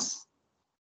equal one. to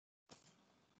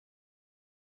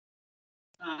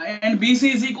And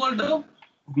BC is equal to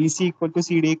BC equal to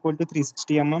CD equal to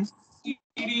 360 mm.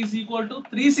 CD is equal to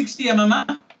 360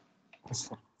 mm. Yes,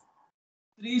 sir.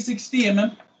 360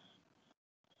 mm.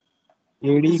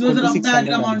 AD This equal was a to rough 600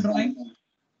 diagram on mm. drawing.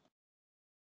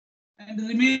 And the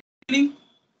remaining,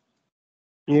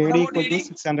 AD what about equal to AD?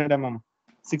 600 mm.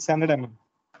 600 mm.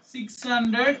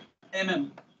 600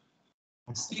 mm.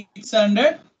 Yes.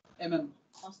 600 mm.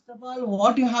 First of all,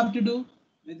 what you have to do,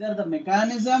 whether the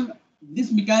mechanism,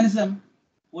 this mechanism,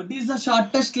 what is the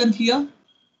shortest length here?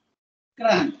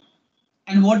 Crank.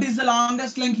 And what is the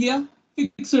longest length here?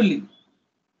 Fixed link.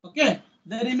 Okay.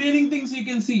 The remaining things you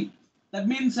can see. That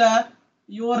means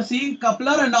you are seeing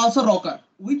coupler and also rocker.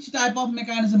 Which type of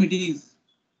mechanism it is?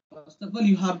 First of all,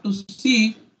 you have to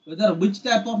see whether which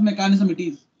type of mechanism it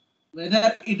is.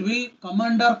 Whether it will come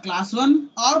under class 1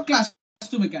 or class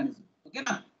 2 mechanism. Okay,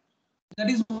 now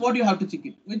that is what you have to check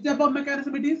it. Which type of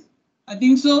mechanism it is? I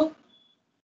think so.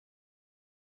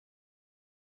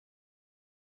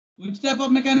 Which type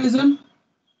of mechanism?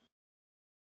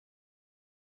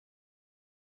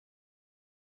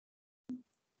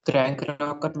 Crank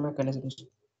rocker mechanisms.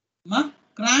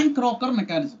 Crank rocker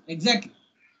mechanism. Exactly.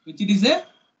 Which it is a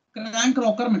crank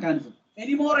rocker mechanism.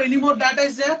 Any more data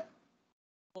is there?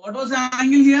 What was the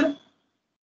angle here?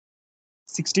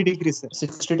 60 degrees, sir.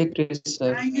 60 degrees,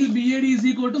 sir. Angle BAD is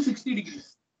equal to 60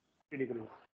 degrees. 60 degrees.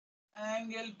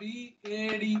 Angle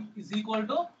BAD is equal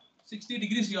to 60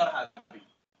 degrees you are having.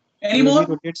 Any AB more?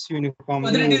 rotates Whether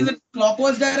uniformly. it is in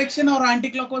clockwise direction or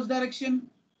anti-clockwise direction?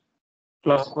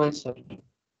 Clockwise, sir.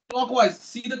 Clockwise.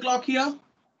 See the clock here?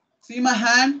 See my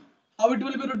hand? How it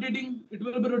will be rotating? It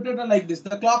will be rotated like this.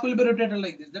 The clock will be rotated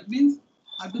like this. That means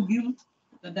I have to give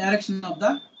the direction of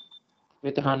the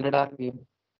With 100 RPM.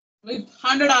 with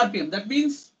 100 RPM. That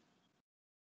means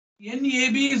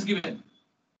NAB is given.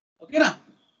 Okay, now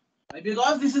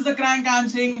because this is the crank I am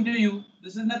saying to you.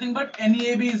 This is nothing but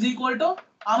NAB is equal to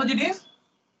how much it is?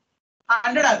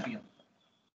 100 RPM.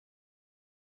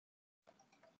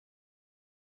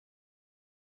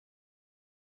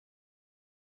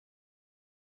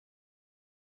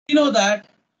 You know that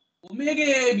omega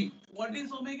AB. What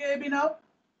is omega AB now?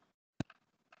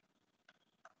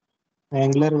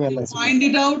 Angular velocity. Find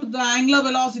it out, the angular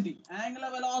velocity. Angular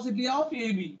velocity of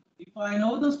AB. If I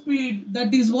know the speed,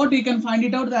 that is what you can find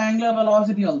it out, the angular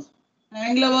velocity also.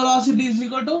 Angular velocity is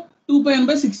equal to 2 pi n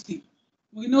by 60.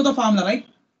 We know the formula, right?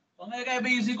 Omega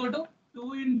AB is equal to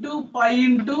 2 into pi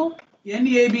into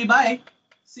NAB by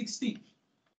 60.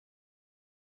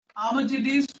 How much it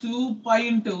is? 2 pi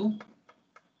into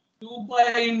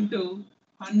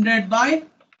 100 by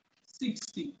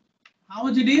 60. How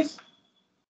much it is?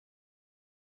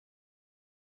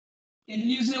 Can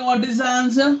you say what is the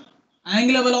answer?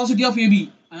 Angular velocity of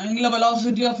AB. Angular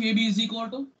velocity of AB is equal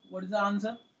to, what is the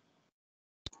answer?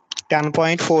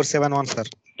 10.471, sir.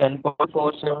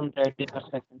 10.47 radian per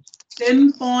second.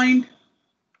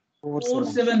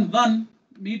 10.471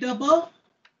 meter per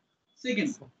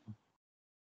second.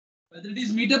 Whether it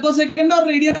is meter per second or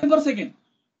radian per second.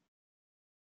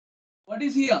 What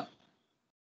is here?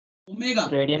 Omega.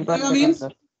 Radian per Omega second, means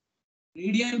sir.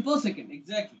 radian per second.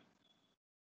 Exactly.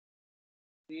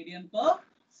 Radian per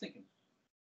second.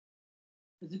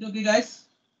 Is it okay, guys?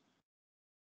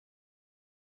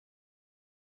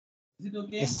 Is it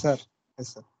okay? Yes, sir. Yes,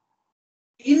 sir.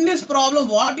 In this problem,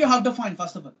 what you have to find,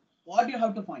 first of all? What you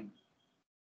have to find?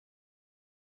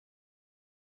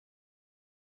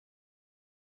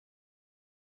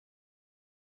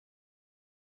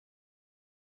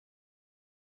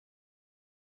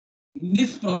 In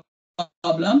this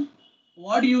problem,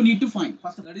 what do you need to find?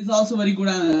 First, that is also very good.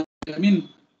 I mean,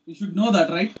 you should know that,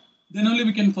 right? Then only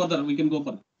we can go further.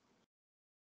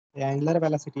 The angular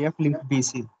velocity of link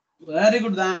BC. Very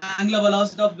good. The angular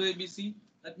velocity of BC.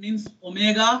 That means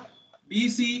omega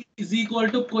BC is equal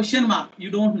to question mark. You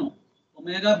don't know.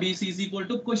 Omega BC is equal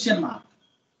to question mark.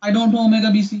 I don't know omega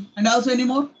BC. And also any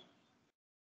more?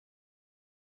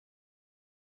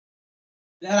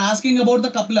 They are asking about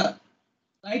the coupler,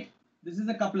 right? This is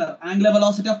the coupler. Angular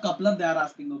velocity of coupler they are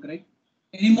asking, okay, right?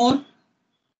 Any more?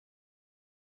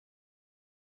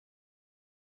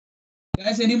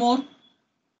 Guys, any more?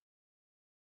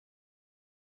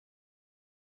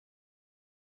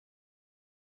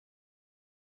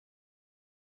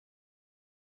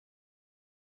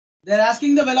 They're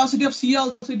asking the velocity of C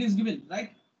also it is given,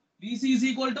 right? VC is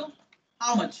equal to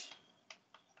how much?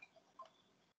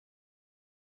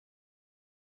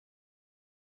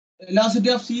 Velocity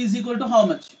of C is equal to how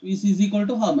much? VC is equal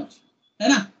to how much?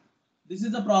 Right? This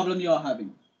is the problem you are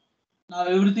having. Now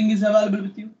everything is available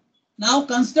with you. Now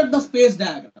construct the space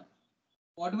diagram.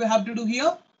 What we have to do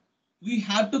here? We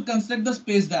have to construct the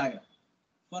space diagram.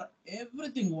 For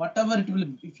everything, whatever it will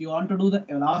be, if you want to do the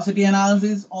velocity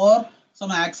analysis or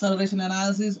some acceleration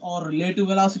analysis or relative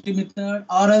velocity method,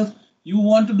 or else you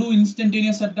want to do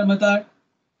instantaneous center method,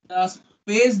 the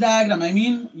space diagram, I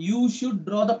mean, you should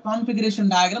draw the configuration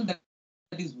diagram. That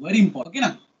is very important. Okay,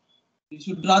 now you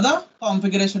should draw the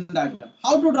configuration diagram.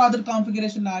 How to draw the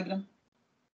configuration diagram?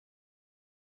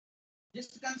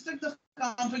 Just construct the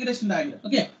configuration diagram.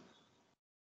 Okay.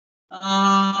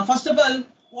 First of all,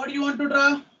 what do you want to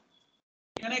draw?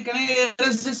 Can I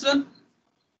erase this one?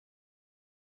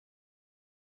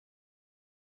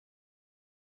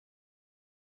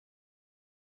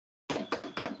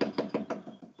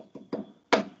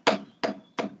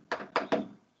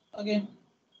 Okay.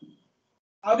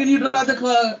 How can you draw the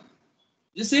curve?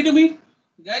 Just say to me,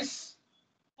 guys.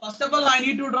 First of all, I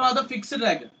need to draw the fixed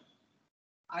diagram.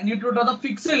 I need to draw the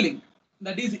fixed link.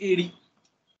 That is AD.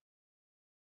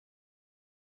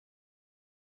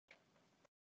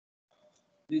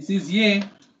 This is A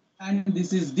and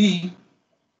this is D.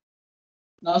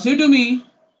 Now say to me,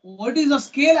 what is the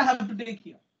scale I have to take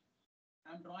here?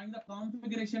 I'm drawing the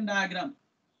configuration diagram.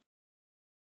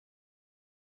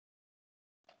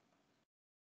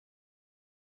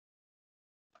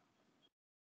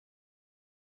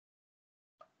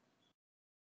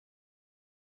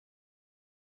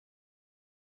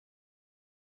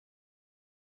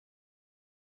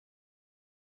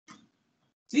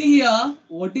 See here,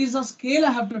 what is the scale I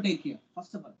have to take here?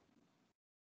 First of all,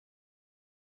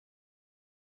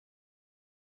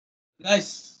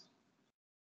 guys,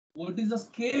 what is the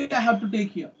scale I have to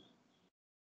take here?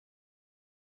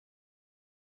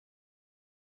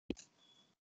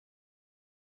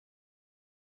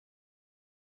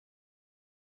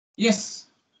 Yes.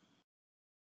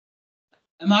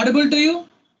 Am I audible to you?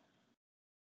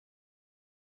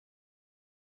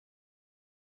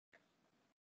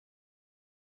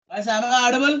 Guys, am I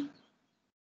audible?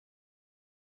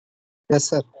 Yes,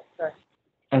 sir.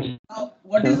 Now,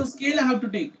 what is the scale I have to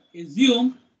take?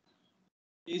 Assume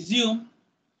 100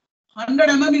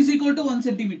 mm is equal to 1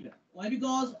 centimeter. Why?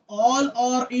 Because all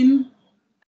are in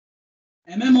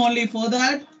mm only. For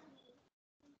that,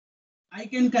 I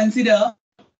can consider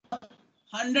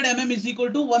 100 mm is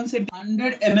equal to 1 centimeter.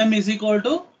 100 mm is equal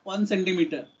to 1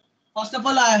 centimeter. First of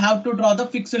all, I have to draw the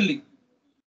fixed link.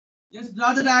 Just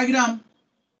draw the diagram.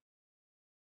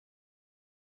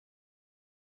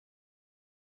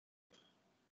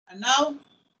 And now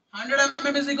 100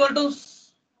 mm is equal to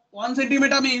 1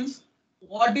 centimeter means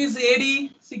what is AD?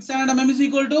 600 mm is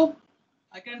equal to,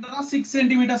 I can draw 6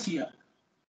 centimeters here.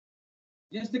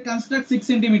 Just construct 6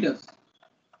 centimeters.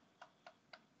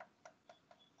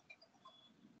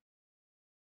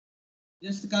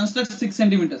 Just construct 6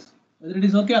 centimeters. Whether it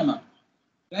is okay or not.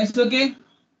 Guys, okay?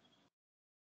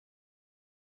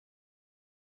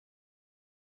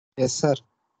 Yes, sir.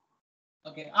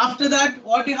 Okay. After that,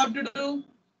 what you have to do?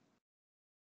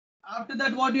 After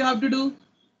that, what you have to do?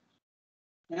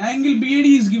 Angle BAD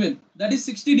is given. That is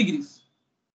 60 degrees.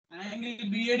 Angle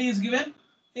BAD is given.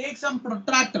 Take some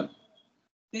protractor.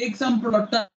 Take some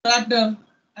protractor,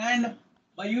 and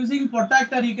by using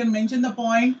protractor, you can mention the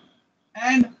point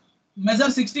and measure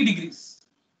 60 degrees.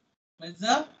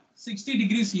 Measure 60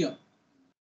 degrees here.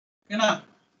 Okay, now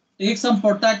take some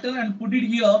protractor and put it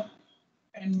here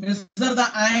and measure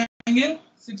the angle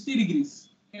 60 degrees.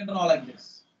 You can draw like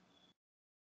this.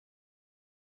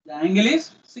 The angle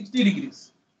is 60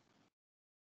 degrees.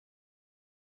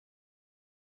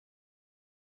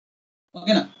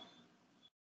 Okay, now.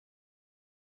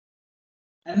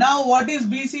 And now what is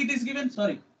BC? It is given.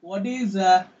 Sorry, what is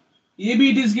AB?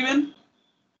 It is given.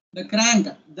 The crank,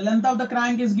 the length of the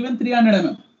crank is given 300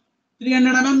 mm.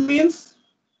 300 mm means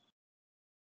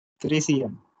 3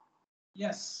 cm.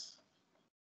 yes,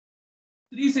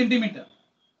 3 centimeter.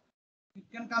 You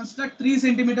can construct 3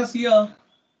 centimeters here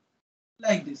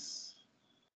like this.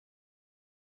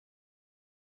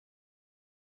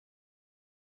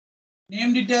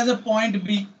 Named it as a point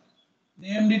B.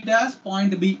 Named it as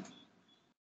point B.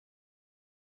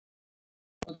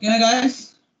 Okay,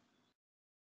 guys.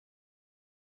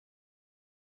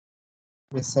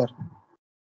 Yes, sir.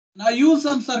 Now use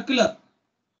some circular.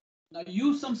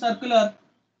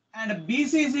 And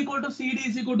BC is equal to CD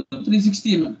is equal to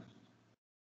 360 mm.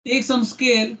 Take some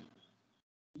scale.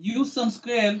 Use some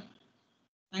scale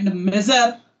and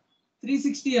measure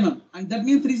 360 mm. And that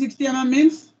means 360 mm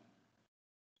means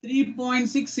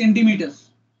 3.6 centimeters.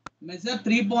 Measure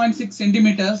 3.6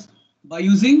 centimeters by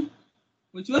using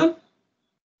which one?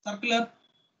 Circular.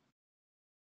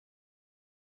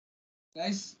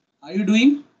 Guys, are you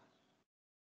doing?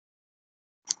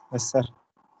 Yes, sir.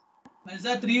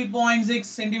 Measure 3.6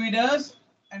 centimeters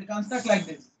and construct like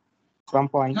this. From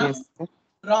point Now, A, sir.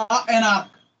 draw an arc.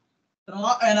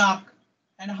 Draw an arc.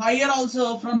 and higher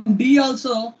also from D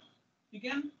also you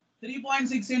can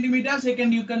 3.6 centimeters you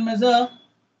can measure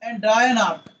and draw an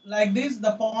arc like this.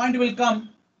 The point will come,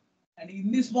 and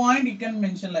in this point you can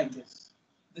mention like this.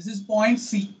 This is point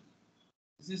C.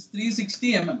 This is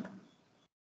 360 mm.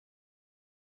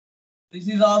 This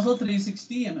is also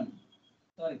 360 mm.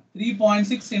 Sorry,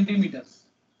 3.6 centimeters.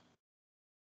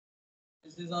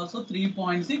 This is also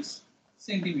 3.6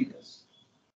 centimeters.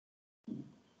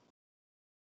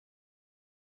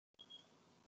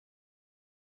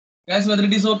 Guys, whether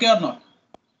it is okay or not?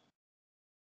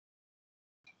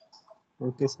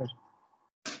 Okay, sir.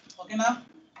 Okay now?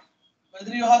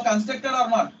 Whether you have constructed or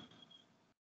not?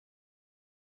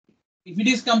 If it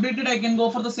is completed, I can go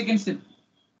for the second step.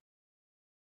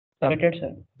 Completed,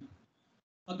 sir.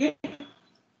 Okay.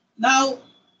 Now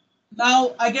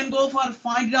I can go for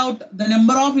find out the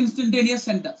number of instantaneous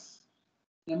centers.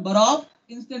 Number of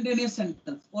instantaneous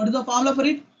centers. What is the formula for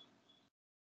it?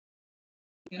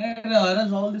 Can I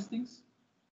erase all these things?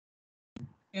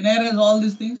 Can I erase all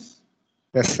these things?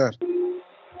 Yes, sir.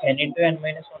 N into n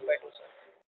minus 1 by 2, sir.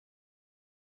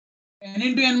 N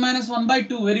into n minus 1 by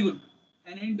 2. Very good.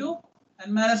 N into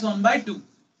n minus 1 by 2.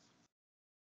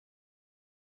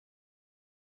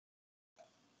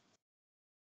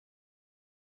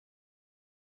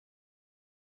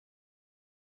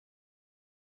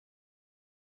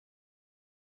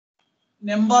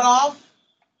 Number of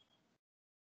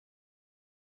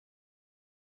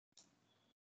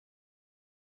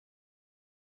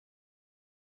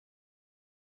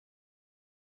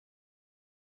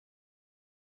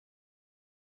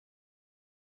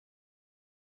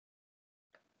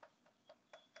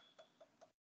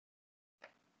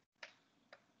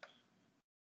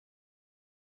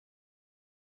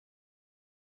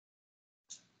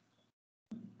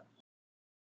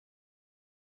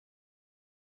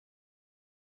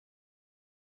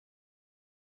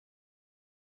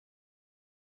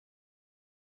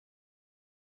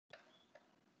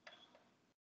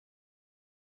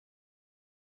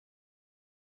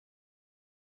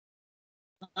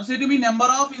now say to me number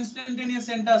of instantaneous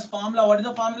centers formula. What is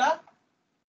the formula?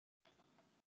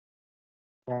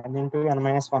 N into n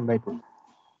minus 1 by 2.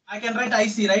 I can write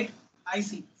IC, right?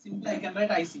 IC. Simply I can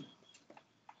write IC.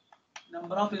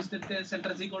 Number of instantaneous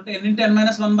centers equal to n into n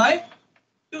minus 1 by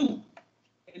 2.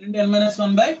 N into n minus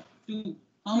 1 by 2.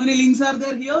 How many links are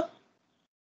there here?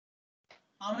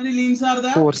 How many links are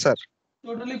there? 4, sir.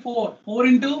 Totally 4. 4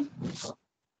 into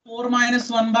 4 minus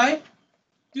 1 by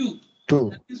 2. 2.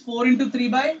 That is 4 into 3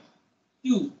 by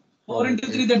 2. 4 into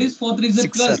 3, Okay. that is 4 3 is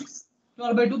 6, 12. sir.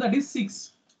 12 by 2, that is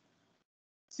 6.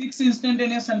 6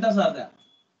 instantaneous centers are there.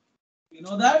 You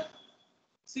know that?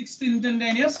 6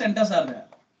 instantaneous centers are there.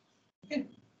 Okay.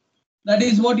 That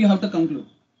is what you have to conclude.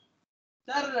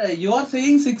 Sir, you are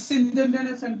saying 6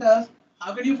 instantaneous centers.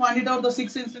 How can you find it out the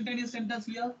 6 instantaneous centers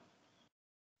here?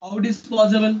 How it is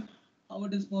possible? How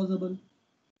it is possible?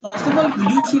 First of all,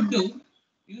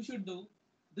 you should do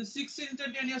the 6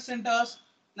 instantaneous centers,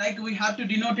 like we have to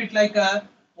denote it like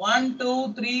 1,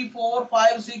 2, 3, 4,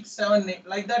 5, 6, 7, 8,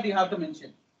 like that you have to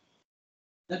mention.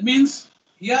 That means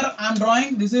here I am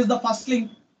drawing, this is the first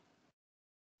link,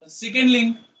 the second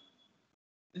link,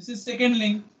 this is second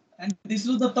link, and this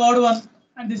is the third one,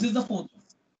 and this is the fourth one.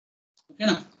 Okay,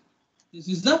 now this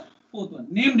is the fourth one.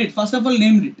 Named it, first of all,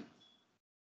 named it.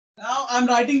 Now I am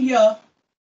writing here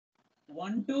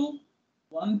 1, 2,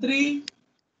 1, 3,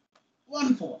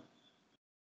 1, 4.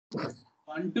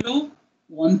 1, 2,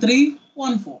 1, 3,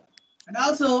 1, 4. And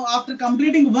also after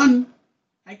completing 1,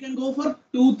 I can go for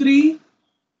 2, 3,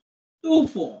 2,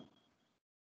 4.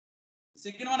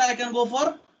 Second one I can go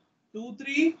for 2,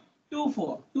 3, 2,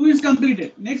 4. 2 is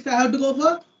completed. Next I have to go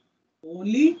for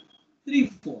only 3,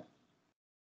 4.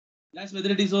 That's whether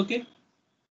it is okay.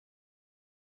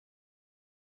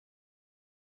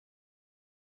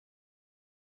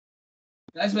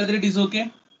 That's whether it is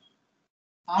okay.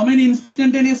 How many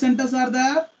instantaneous centers are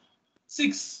there?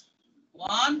 6.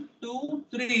 1, 2,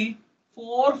 3,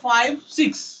 4, 5,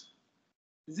 6.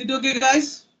 Is it okay,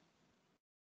 guys?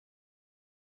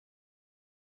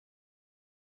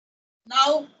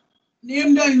 Now,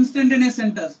 name the instantaneous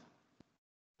centers.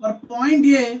 For point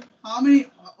A, how many?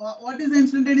 What is the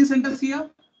instantaneous centers here?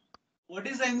 What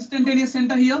is the instantaneous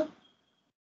center here?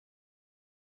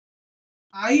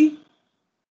 I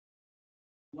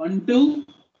 1, 2.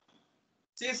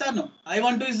 Say yes or no? I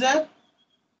 1, 2 is there?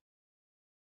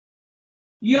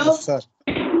 Here Yes, sir.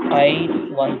 I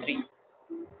 1 3.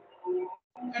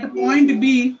 at a point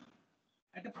B,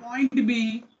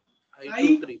 I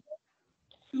 2, 3.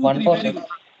 1 Very 4, good. sir.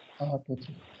 2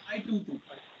 3. I 2, 2.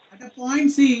 At a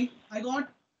point C, I got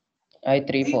I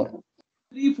 3 4.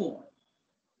 3, 4.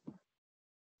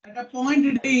 At a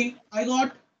point D, I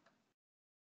got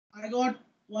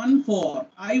 1 4,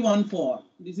 I 1 4.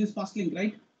 This is first link,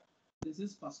 right? This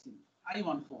is first link, I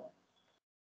 1 4.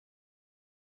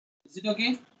 Is it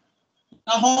okay?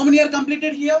 Now, how many are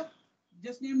completed here?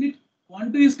 Just named it.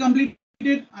 1 2 is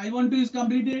completed, I 1 2 is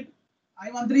completed,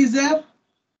 I 1 3 is there,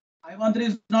 I 1 3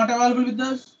 is not available with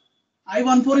us, I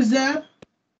 1 4 is there,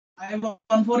 I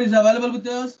 1 4 is available with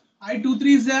us, I 2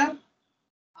 3 is there,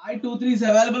 I 2 3 is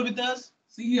available with us.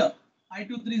 See here, I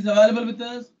 2 3 is available with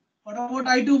us. What about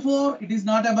I 2 4? It is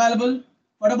not available.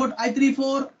 What about I 3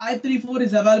 4? I 3 4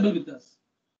 is available with us.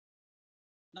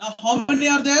 Now, how many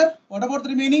are there? What about the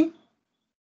remaining?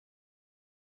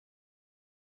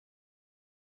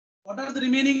 What are the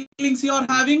remaining links you are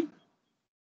having?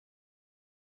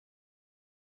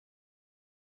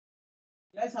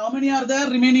 Guys, how many are there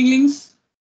remaining links?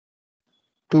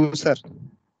 2, sir.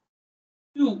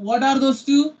 2. What are those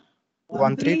two?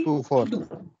 1 3 2 4. 2.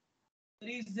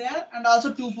 3 is there and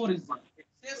also 2 4 is there.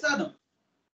 Yes or no?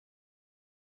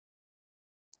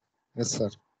 Yes, sir.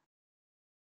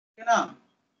 Okay,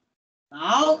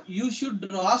 now you should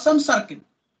draw some circle.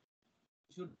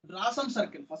 You should draw some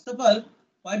circle. First of all,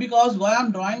 why? Because why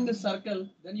I'm drawing this circle,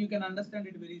 then you can understand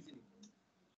it very easily.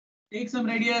 Take some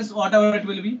radius, whatever it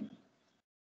will be.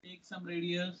 Take some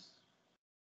radius.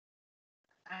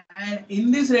 And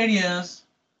in this radius,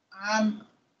 I'm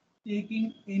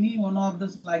taking any one of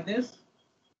this like this.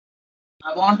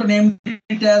 I want to name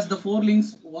it as the 4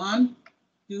 links. 1,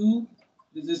 2,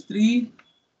 this is 3,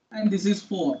 and this is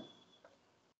 4.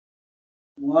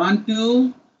 1,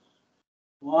 2,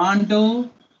 1, 2,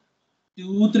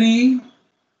 2, 3,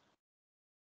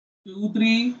 2,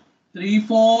 3, 3,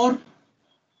 4,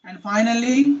 and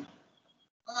finally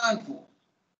 1, 4.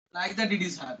 Like that it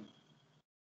is happening.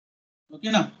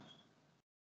 Okay, now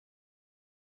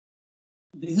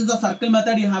this is the circle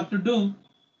method you have to do.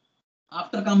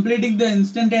 After completing the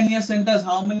instantaneous centers,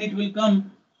 how many it will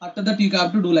come? After that, you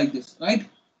have to do like this, right?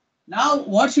 Now,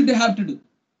 what should you have to do?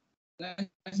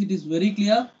 Guys, it is very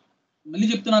clear. మళ్ళీ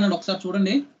చెప్తున్నాను ఒకసారి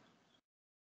చూడండి.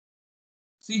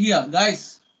 See here, guys.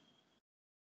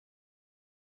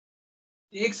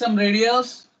 Take some radius,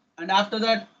 and after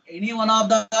that, any one of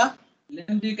the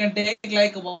length you can take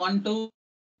like 1, 2,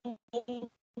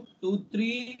 2,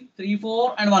 3, 3,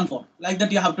 4, and 1, 4. Like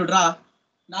that you have to draw.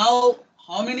 Now,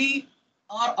 how many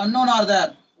are unknown are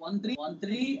there? 1, 3, 1,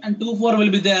 3, and 2, 4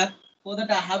 will be there. For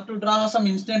that, I have to draw some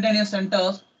instantaneous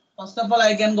centers. First of all,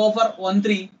 I can go for 1,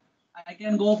 3. I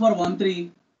can go for 1,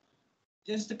 3.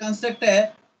 Just construct a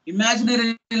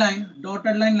imaginary line,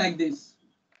 dotted line like this.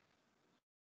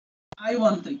 I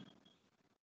 1, 3.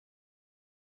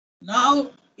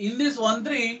 Now, in this 1,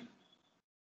 3,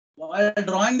 while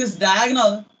drawing this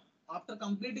diagonal, after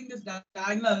completing this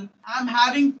diagonal, I'm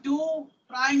having 2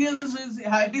 triangles.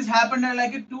 It is happened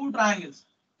like 2 triangles.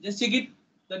 Just check it.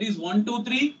 That is 1, 2,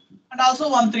 3, and also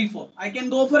 1, 3, 4. I can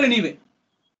go for anyway.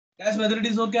 Guys, whether it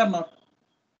is okay or not.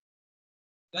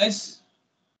 Guys,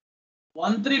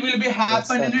 1, 3 will be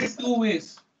happen in 2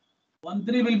 ways. 1,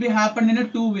 3 will be happen in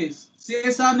 2 ways. Say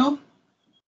yes or no?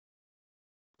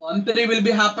 1, 3 will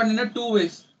be happen in 2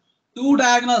 ways. 2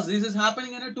 diagonals. This is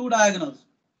happening in 2 diagonals.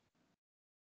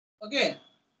 Okay.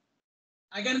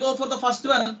 I can go for the first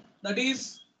one. That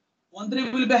is 1,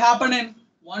 3 will be happening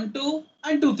 1, 2,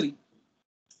 and 2, 3.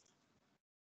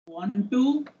 1,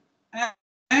 2,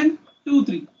 and 2,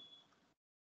 3.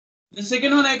 The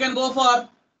second one I can go for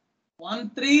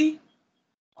 1, 3,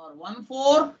 or 1,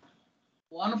 4,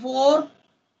 1, 4,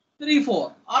 3,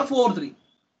 4, or 4, 3.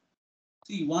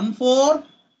 See, 1, 4,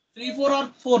 3, 4, or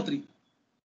 4, 3.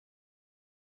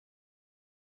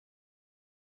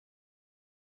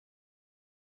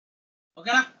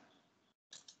 Okay, na?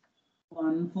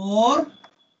 1, 4,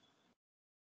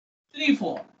 3,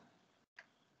 4.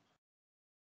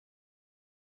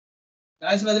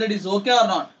 Guys, whether it is okay or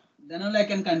not, then only I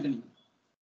can continue.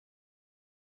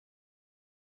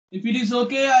 If it is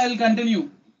okay, I will continue.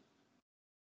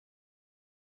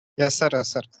 Yes, sir. Yes,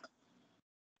 sir.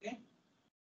 Okay.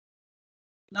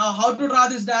 Now, how to draw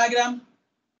this diagram?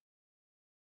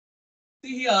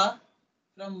 See here,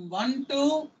 from 1,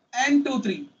 2, and 2,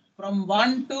 3. From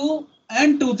 1, 2,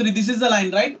 and 2, 3. This is the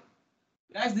line, right?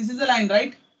 Guys, this is the line,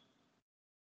 right?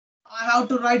 I have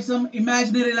to write some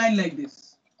imaginary line like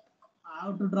this. I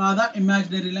have to draw the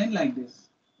imaginary line like this.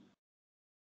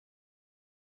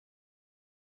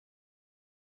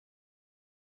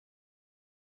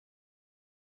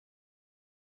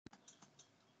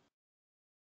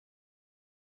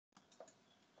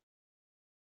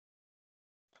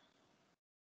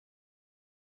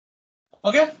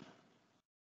 Okay.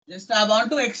 Just I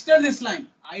want to extend this line.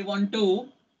 I want to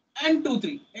and 2,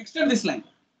 3. Extend this line.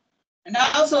 And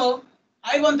also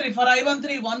I13 for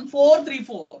I13 1, 4, 3,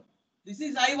 4. This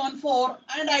is I14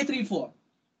 and I34.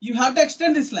 You have to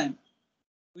extend this line.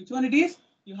 Which one it is?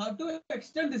 You have to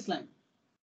extend this line.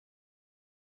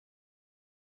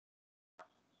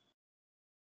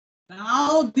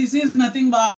 Now this is nothing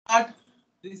but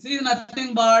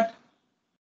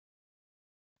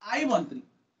I13.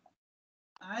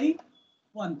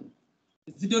 I13.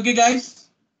 Is it okay, guys?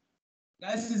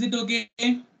 Guys, is it okay?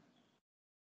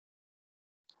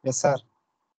 Yes, sir.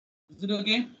 Is it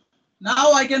okay?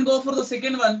 Now I can go for the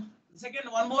second one.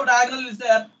 One more diagonal is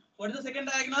there. What is the second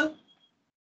diagonal?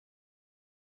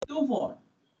 2, 4.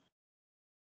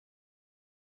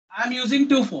 I am using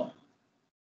 2, 4.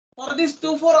 For this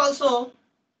 2, 4 also,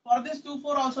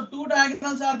 two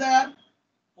diagonals are there.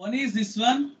 One is this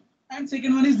one, and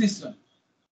second one is this one.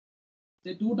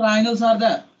 The two triangles are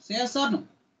there. Say yes or no?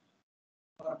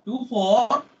 For 2,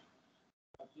 4,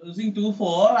 using 2,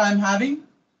 4, I am having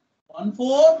 1,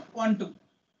 4, 1, 2,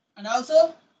 and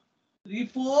also 3,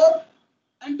 4,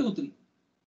 and 2, 3.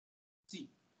 See,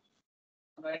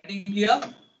 I'm writing here.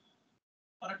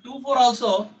 For a 2, 4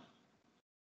 also,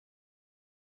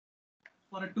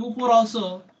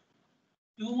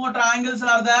 two more triangles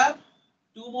are there.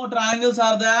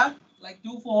 Like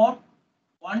 2, 4,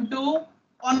 1, 2,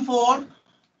 1, 4,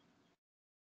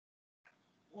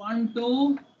 1,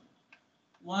 2,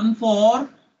 1, 4,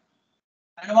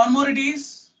 and one more it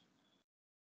is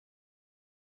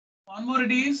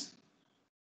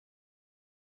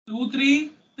 2,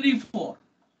 3, 3, 4.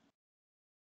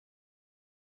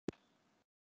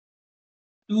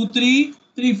 2, 3,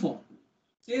 3, 4.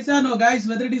 Say sir, no guys,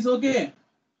 whether it is okay?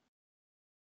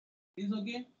 It is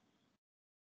okay?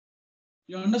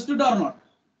 You understood or not?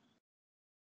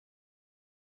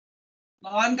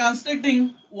 Now I am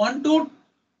constructing 1, 2,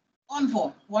 1,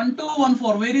 4. 1, 2, 1,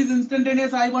 4. Where is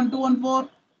instantaneous I12, 1, 4?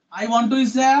 I12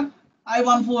 is there.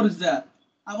 I14 is there.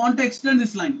 I want to extend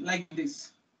this line like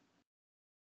this.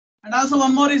 And also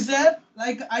one more is there,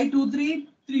 like I23,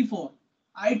 3, 4.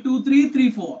 I23,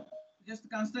 3, 4. Just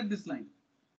construct this line.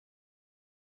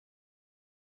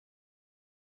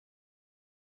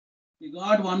 We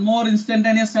got one more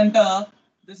instantaneous center.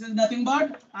 This is nothing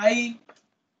but I24.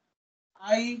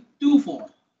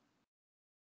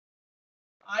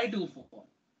 I24.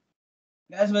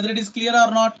 Guys, whether it is clear or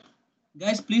not,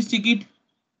 guys, please check it.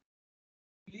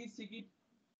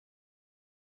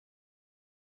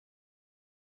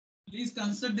 Please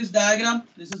construct this diagram.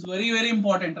 This is very, very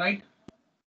important, right?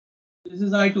 This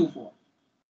is I24.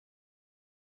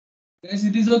 Guys,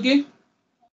 it is okay?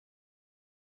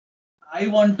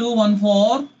 I12,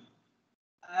 14.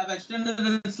 I have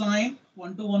extended this line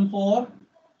 1, 2, 1, 4,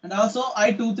 and also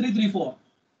I23, 3, 4.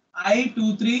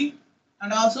 I23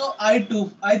 and also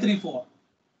I34.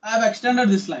 I have extended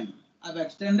this line. I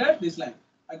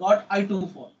got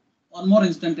I24. One more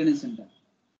instantaneous center.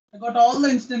 I got all the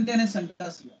instantaneous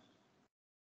centers here.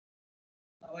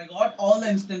 Now I got all the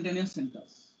instantaneous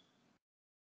centers.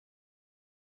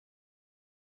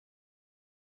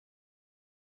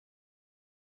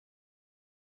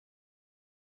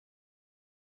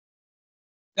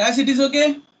 Guys, it is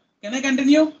okay? Can I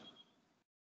continue?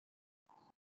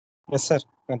 Yes, sir.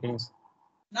 Continues.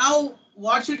 Now,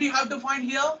 what should you have to find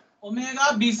here?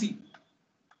 Omega BC.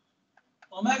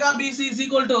 Omega BC is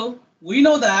equal to, we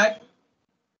know that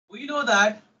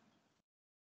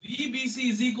VBC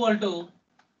is equal to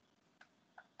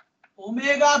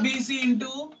omega BC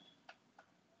into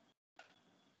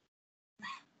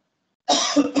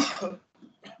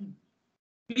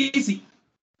BC.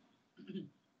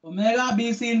 Omega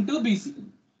BC into BC.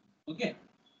 Okay.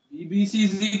 VBC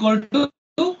is equal to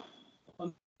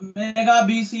omega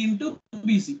BC into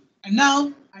BC. And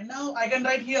now I can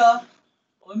write here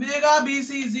omega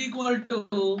BC is equal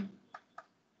to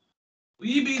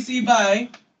VBC by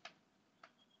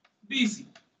BC.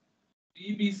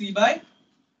 VBC by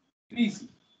BC.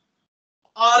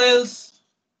 Or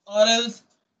else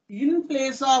in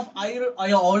place of I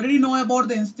already know about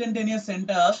the instantaneous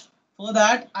center. For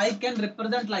that I can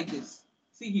represent like this.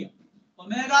 See here.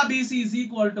 Omega BC is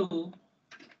equal to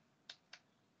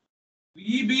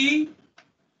VB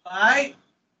by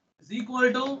is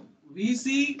equal to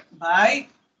VC by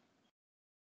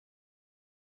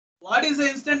what is the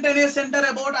instantaneous center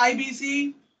about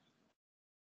IBC?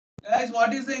 Guys,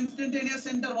 what is the instantaneous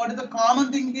center? What is the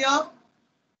common thing here?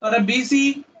 For a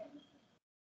BC,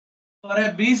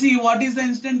 what is the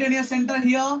instantaneous center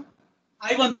here?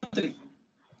 I13.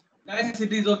 Guys,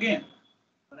 it is okay.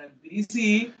 For a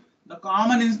BC, the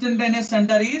common instantaneous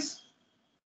center is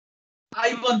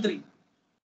I13.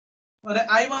 For a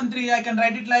I13, I can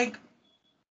write it like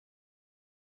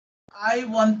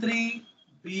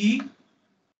I13B.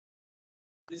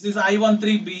 This is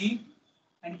I13B,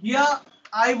 and here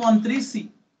I13C.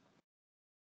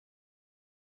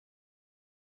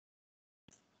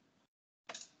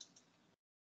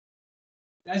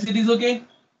 Guys, it is okay?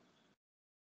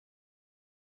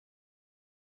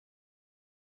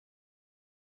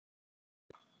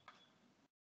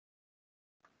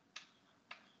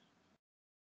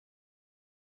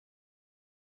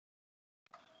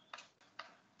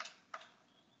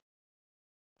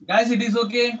 Guys, it is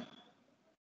okay?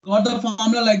 Got the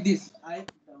formula like this.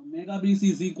 Omega BC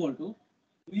is equal to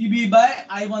VB by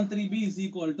I13B is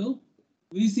equal to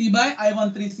VC by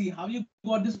I13C. How you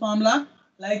got this formula?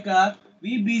 Like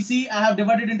VBC, I have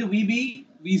divided into VB,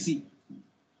 VC.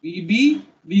 VB,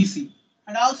 VC.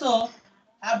 And also,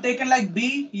 I have taken like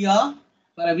B here.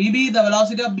 For a VB, the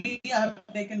velocity of B, I have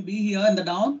taken B here in the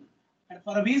down. And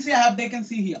for a VC, I have taken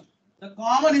C here. The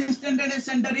common instantaneous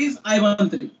center is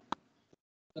I13.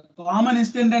 The common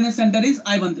instantaneous center is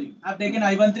I13. I have taken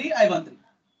I13, I13.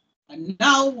 And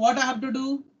now what I have to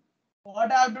do?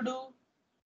 What I have to do?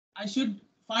 I should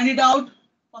find it out.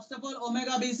 First of all,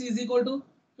 omega BC is equal to,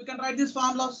 you can write this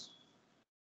formulas.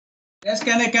 Yes,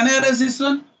 can I erase this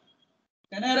one?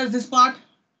 Can I erase this part?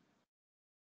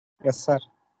 Yes, sir.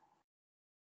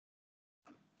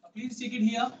 Please check it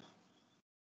here.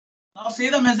 Now say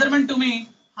the measurement to me.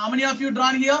 How many of you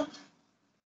drawn here?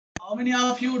 How many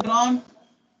of you drawn?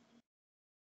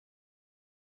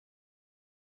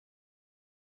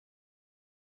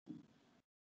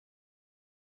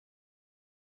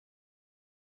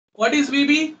 What is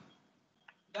VB?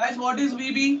 Guys, what is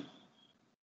VB?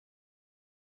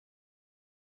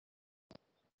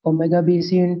 Omega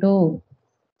BC into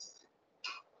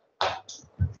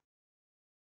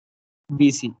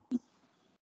BC.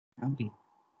 Okay.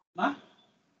 Huh?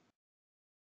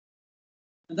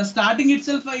 The starting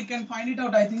itself, I can find it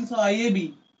out. I think so.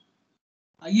 IAB.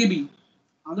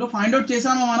 అందులో find out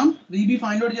చేసామా మనం VB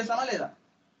find out చేసామా లేదా?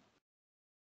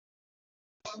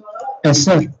 yes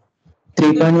sir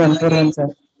 3.141 sir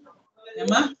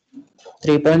ఏమ్మా?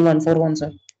 3.141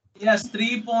 sir Yes,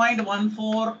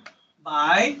 3.14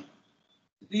 by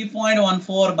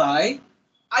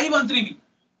I13B.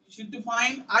 You should to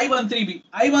find I13B.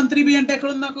 I13B అంటే ఎక్కడ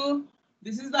ఉంది నాకు?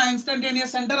 This is the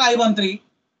instantaneous center I13.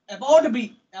 About B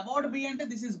అంటే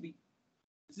this is B.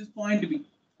 This is point B.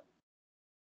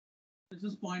 This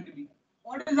is point B.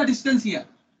 What is the distance here?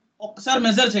 ఒకసారి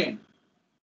measure చేయండి.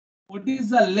 What is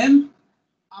the length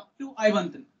up to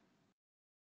I13?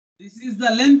 This is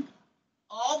the length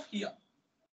of here.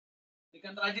 You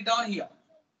can write it down here.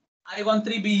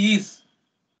 I13B is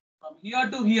from here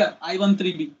to here.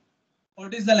 I13B.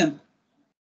 What is the length?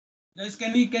 Guys,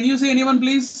 can you say anyone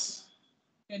please?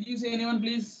 Can you say anyone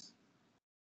please?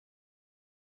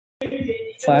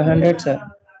 500 sir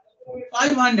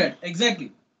 500 exactly.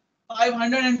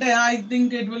 500 and I think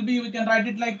it will be. We can write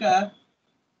it like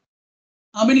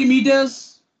how many meters?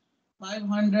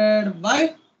 500 by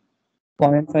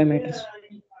 0.5 meters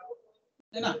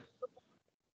Enough.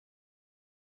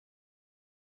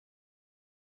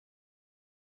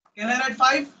 Can I write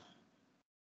 5?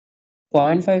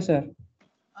 0.5 sir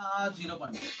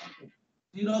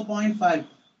 0.5.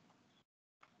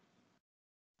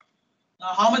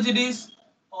 Now how much it is?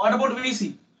 What about VC?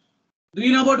 Do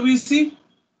you know about VC?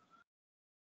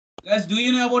 Guys, do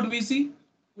you know about VC?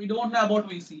 We don't know about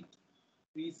VC.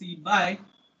 VC by,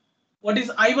 what is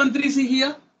I13C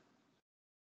here?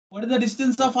 What is the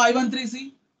distance of I13C?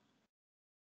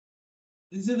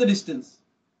 This is the distance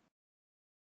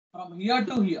from here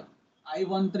to here.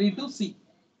 I13 to C.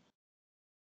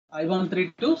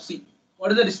 I13 to C.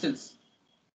 What is the distance?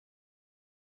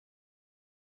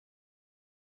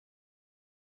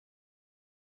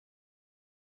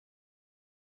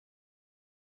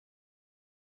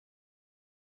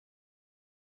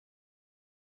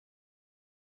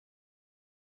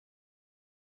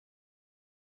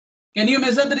 Can you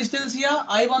measure the distance here?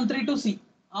 I13 to C.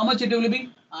 How much it will be?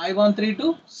 I13 to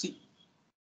C.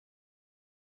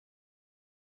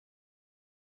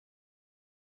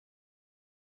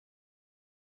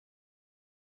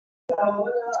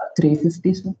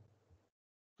 $350 sir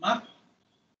Mark?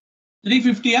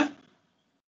 350, yeah?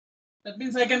 That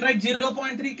means I can write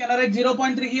 0.3. Can I write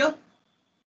 0.3 here?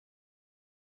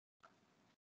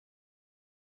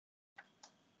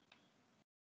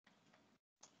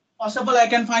 First of all, I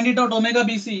can find it out omega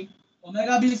BC.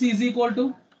 Omega BC is equal to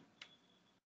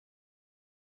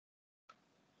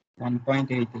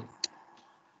 1.80.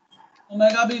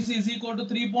 omega BC is equal to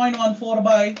 3.14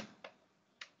 by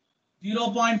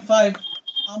 0.5.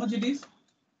 How much it is?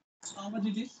 How much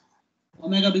it is?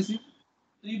 Omega BC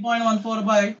 3.14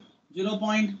 by 0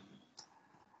 point.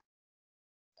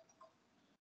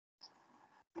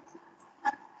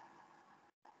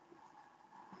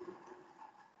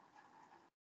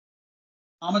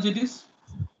 How much it is?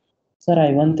 Sir,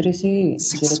 I13C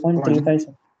 0.35,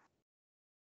 sir.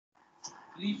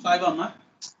 35 amma.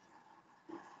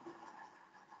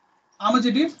 How much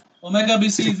it is? Omega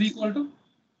BC is equal to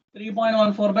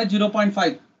 3.14 by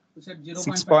 0.5. You said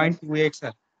 0.5. 6.28,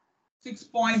 sir.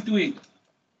 6.28.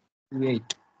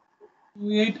 28.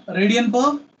 28 radian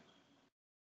per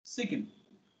second.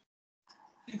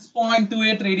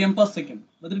 6.28 radian per second.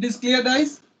 Whether it is clear,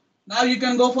 guys? Now you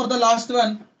can go for the last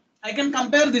one. I can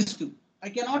compare these two. I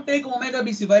cannot take omega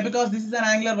BC. Why? Because this is an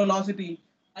angular velocity.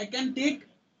 I can take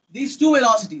these two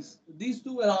velocities. These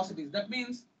two velocities. That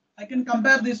means I can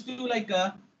compare these two like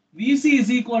VC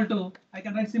is equal to, I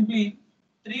can write simply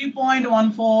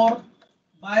 3.14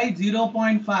 by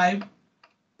 0.5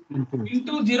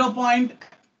 into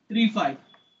 0.35.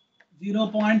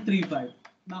 0.35.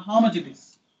 Now how much it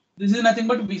is? This is nothing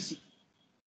but VC.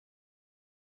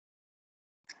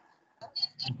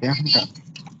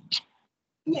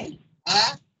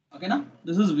 Okay, now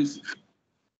this is VC.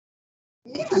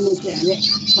 0.5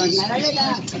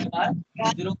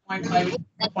 into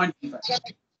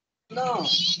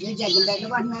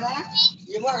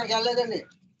 0.35.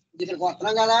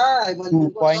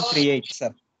 2.38,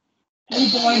 sir.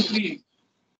 2.38.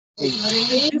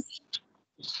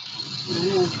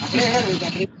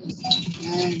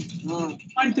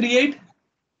 0.38.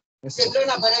 Yes, sir.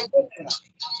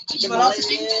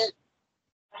 Velocity.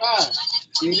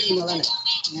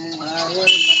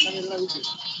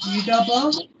 Theta per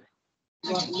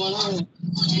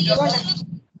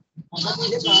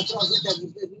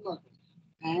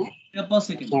meter per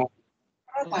second.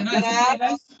 Okay, now it's clear,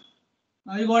 guys.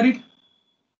 Now you got it.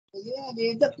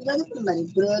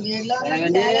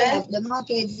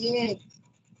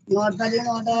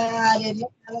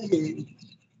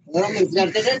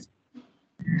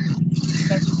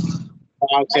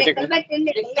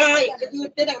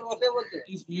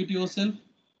 Please mute yourself.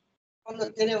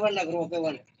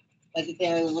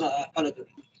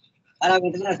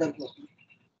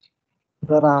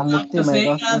 After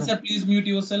saying answer, please mute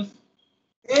yourself.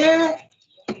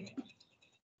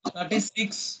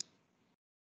 36.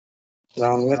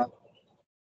 Round where?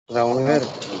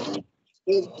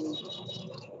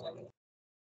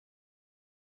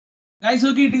 Guys,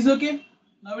 okay, it is okay.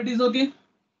 Now it is okay.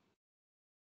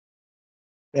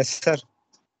 Yes, sir.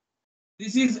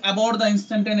 This is about the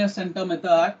instantaneous center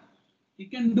method. You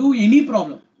can do any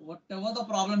problem, whatever the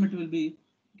problem it will be,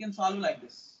 you can solve like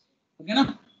this. Okay,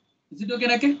 na? Is it okay,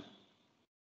 Rake?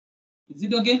 Is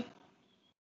it okay?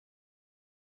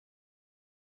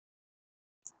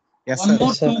 Yes, One sir. more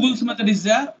Yes, sir. Tugel's method is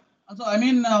there. Also, I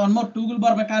mean, one more Tugel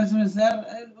bar mechanism is there.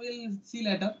 We'll see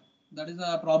later. That is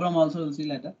a problem also. We'll see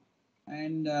later.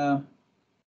 And I'll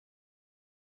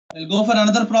go for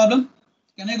another problem.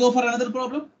 Can I go for another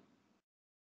problem?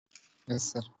 Yes,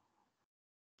 sir.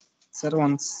 Sir,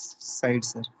 one side,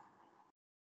 sir.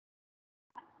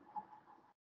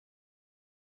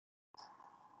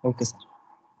 Okay, sir.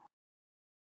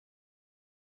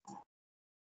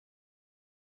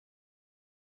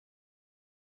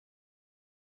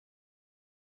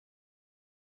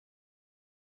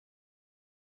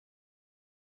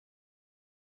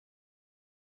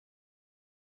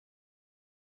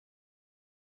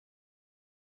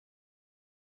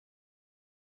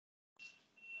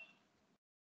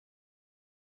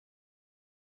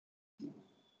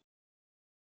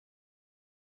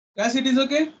 Guys, it is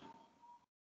okay.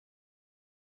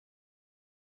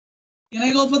 Can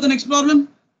I go for the next problem?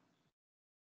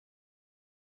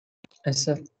 Yes,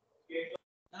 sir.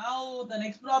 Now the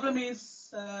next problem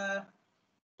is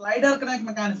slider crank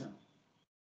mechanism.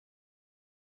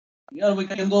 Here we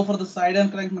can go for the slider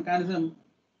crank mechanism.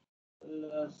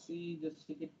 See, just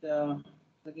take it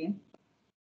again.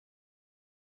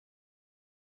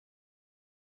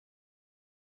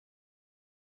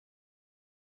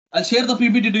 I'll share the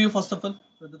PPT to you first of all,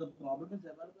 whether the problem is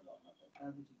available or not.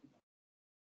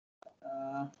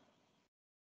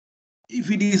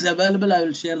 If it is available, I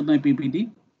will share my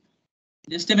PPT.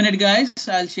 Just a minute, guys.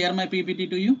 I'll share my PPT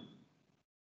to you.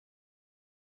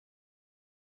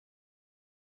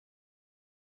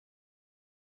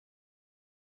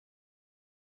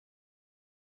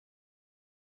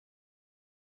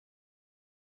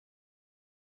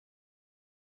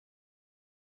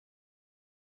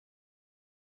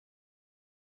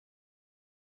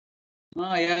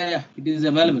 Yeah. It is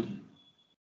available.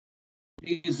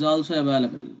 It is also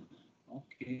available.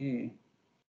 Okay.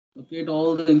 Locate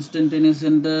all the instantaneous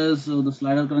centers of the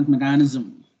slider current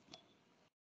mechanism.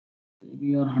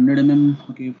 maybe or 100 mm,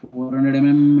 okay, 400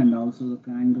 mm, and also the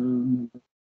crank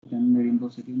 10 radian per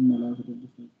second, velocity of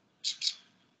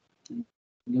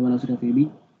the velocity of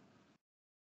AB.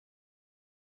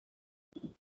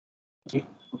 Okay.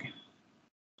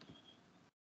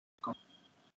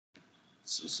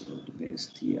 So to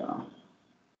paste here.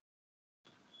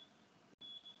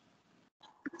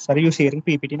 Sir, you sharing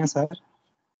PPT na sir?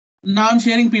 Now I'm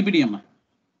sharing PPT.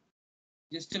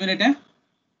 Just a minute.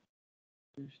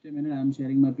 Just a minute. I'm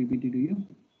sharing my PPT to you.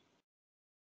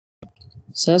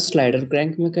 Sir, slider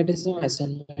crank mechanism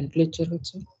assignment lecture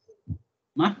also.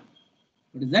 Ma?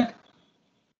 What is that?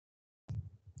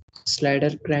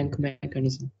 Slider crank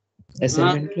mechanism.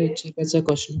 Assignment lecture as a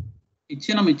question.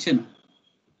 ఇచ్చాను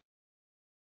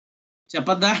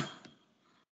చెప్పద్దా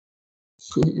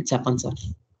చెప్పండి sir.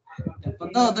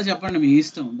 చెప్పద్దా వద్దా చెప్పండి మీ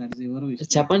ఇష్టం. That is your ఇష్టం.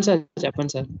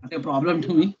 చెప్పండి sir. అంటే problem to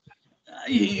me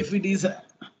if it is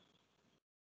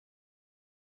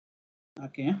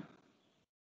okay.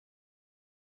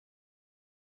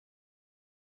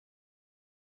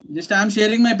 Just I am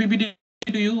sharing my PPT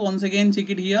to you. Once again, check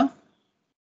it here.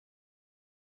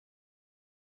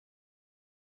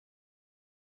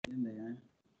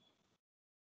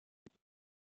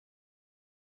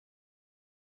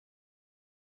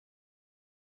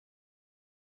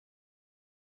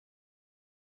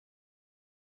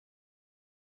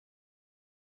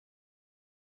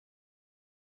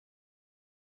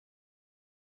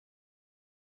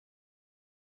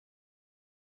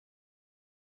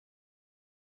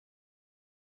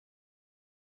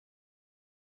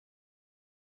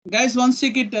 Guys, once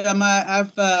check it.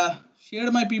 I've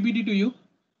shared my PPT to you.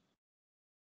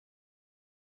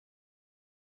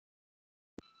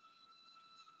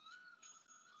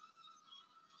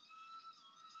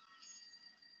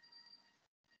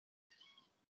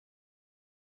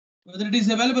 Whether it is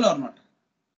available or not.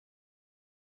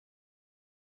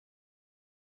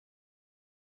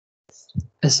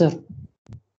 Yes, sir.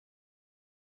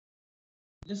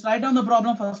 Just write down the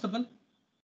problem first of all.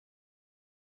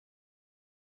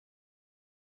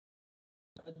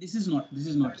 This is not,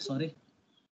 sorry.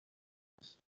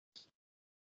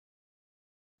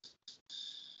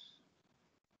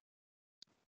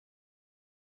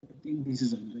 I think this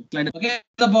is okay.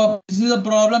 This is the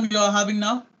problem you are having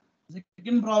now. The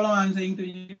second problem I am saying to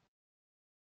you.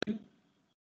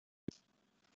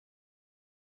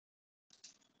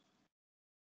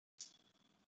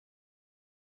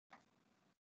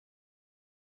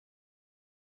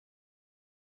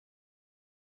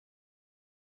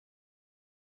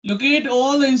 Locate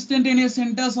all the instantaneous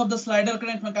centers of the slider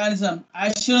crank mechanism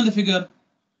as shown in the figure.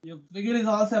 Your figure is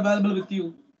also available with you.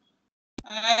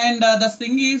 And the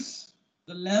thing is,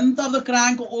 the length of the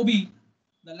crank OB,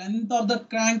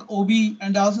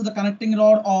 and also the connecting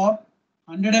rod are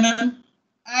 100 mm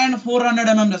and 400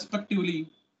 mm respectively.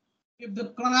 If the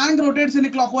crank rotates in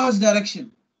a clockwise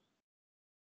direction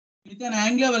with an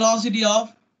angular velocity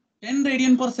of 10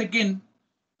 radian per second,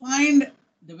 find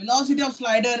the velocity of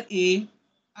slider A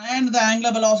and the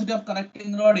angular velocity of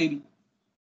connecting rod AB.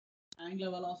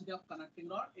 Angular velocity of connecting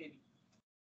rod AB.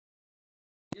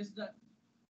 Just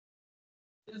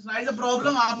write the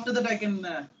problem. After that, I can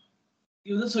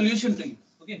give the solution to you.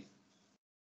 Okay.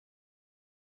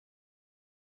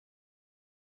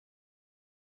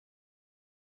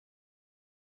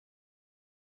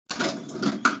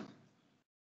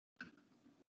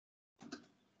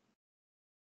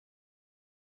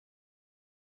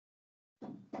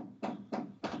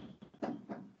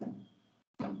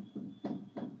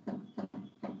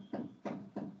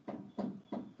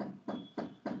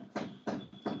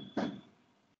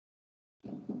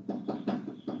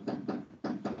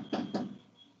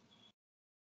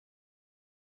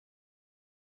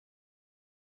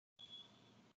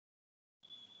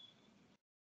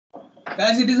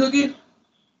 Guys, it is okay.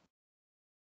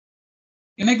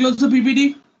 Can I close the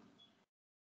PPT?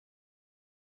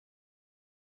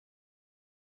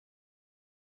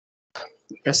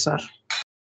 Yes, sir.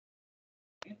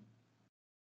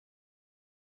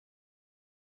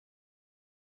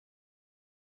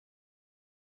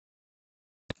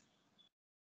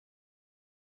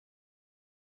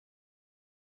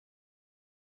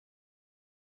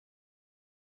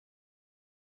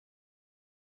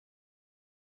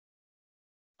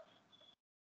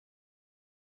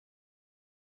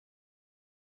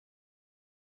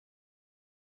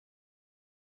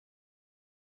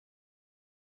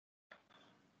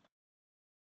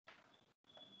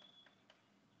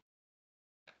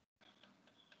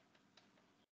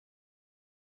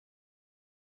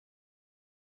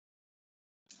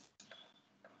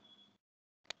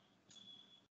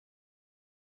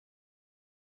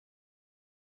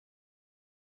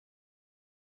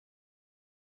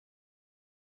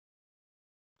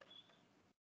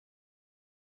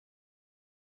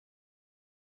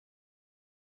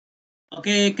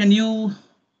 Okay, can you?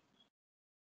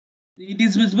 It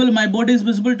is visible. My board is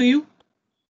visible to you.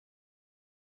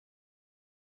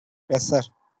 Yes, sir.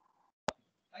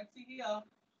 Let's see here.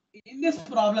 In this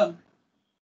problem,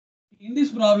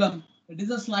 it is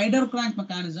a slider crank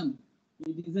mechanism.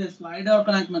 It is a slider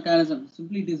crank mechanism.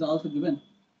 Simply, it is also given.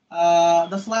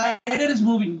 The slider is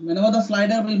moving. Whenever the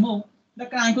slider will move, the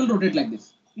crank will rotate like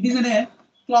this. It is in a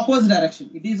clockwise direction.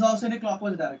 It is also in a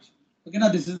clockwise direction. Okay, now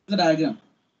this is the diagram.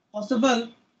 First of all,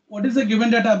 what is the given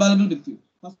data available with you?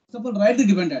 First of all, write the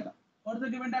given data. What is the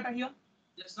given data here?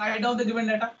 Just write down the given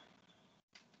data.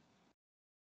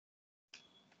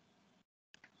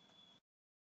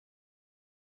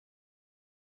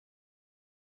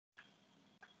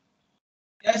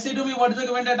 Yes, say to me, what is the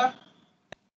given data?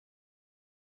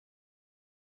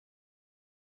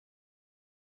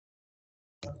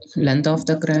 Length of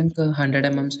the crank 100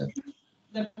 mm, sir.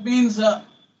 That means OB,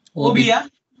 OB. yeah?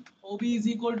 OB is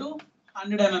equal to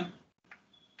 100 mm.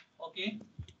 Okay.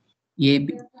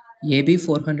 AB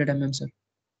 400 mm, sir.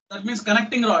 That means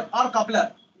connecting rod or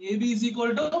coupler. AB is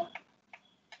equal to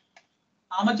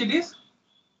how much it is?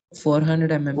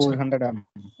 400 mm, sir. 400 mm.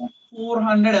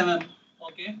 400 mm.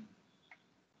 Okay.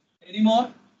 Any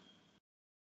more?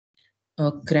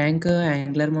 Crank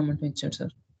angular moment mixture, sir.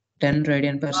 10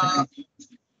 radian per second.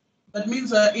 That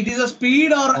means it is a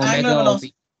speed or Omega angular OB.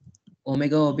 velocity.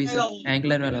 Omega OB, sir. Omega OB.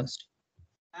 Angular velocity.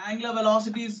 Angular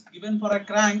velocity is given for a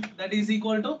crank that is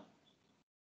equal to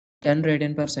 10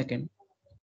 radian per second.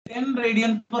 10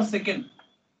 radian per second.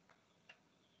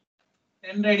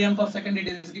 10 radian per second it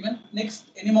is given. Next,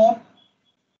 any more?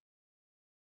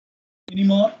 Any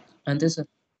more? Ante, sir.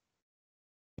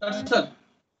 That's it.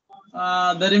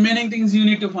 The remaining things you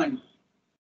need to find.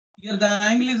 Here the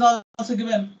angle is also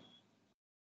given.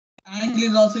 Angle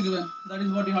is also given. That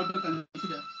is what you have to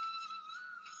consider.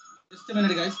 Just a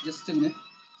minute, guys. Just a minute.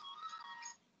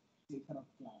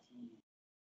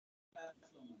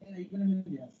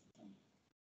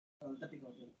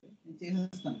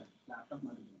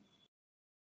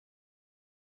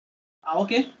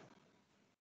 Okay.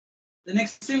 The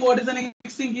next thing, what is the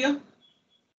next thing here?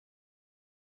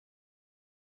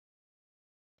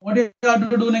 What do you have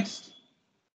to do next?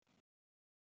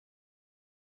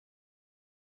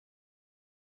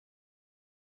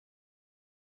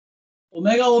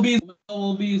 Omega OB is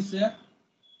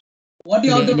what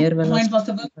you have Linear to velocity. find first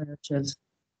of all?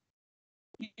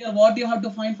 Here, what you have to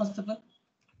find first of all?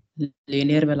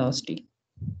 Linear velocity.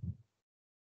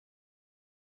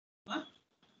 Huh?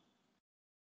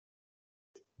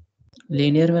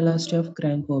 Linear velocity of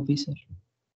crank OB, sir.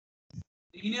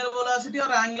 Linear velocity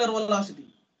or angular velocity?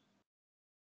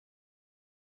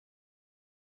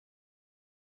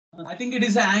 I think it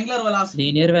is angular velocity.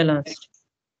 Linear velocity.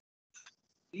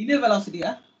 Linear velocity,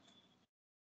 yeah?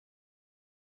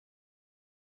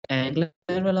 Angular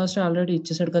velocity already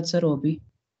ఇచ్చేసాడు కదా sir OB.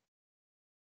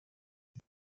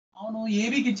 అవును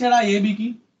ఏబీకి ఇచ్చాడా ఏబీకి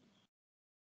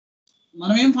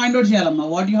మనం ఏం find out చేయాలమ్మా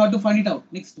what you have to find it out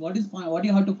next what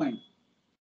you have to find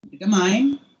determine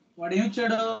వాడు ఏమి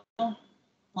ఇచ్చాడు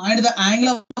find the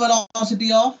angular velocity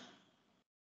of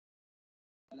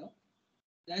hello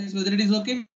guys whether it is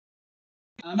okay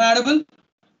am I audible?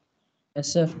 Yes,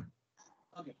 sir.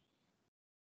 Okay.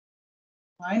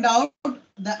 Find out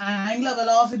the angular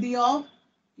velocity of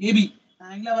AB.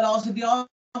 Angular velocity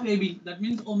of AB. That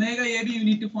means omega AB you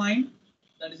need to find.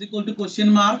 That is equal to question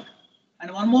mark. And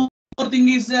one more thing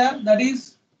is there. That is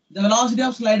the velocity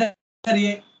of slider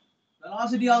A.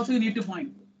 Velocity also you need to find.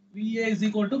 VA is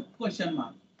equal to question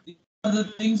mark. These are the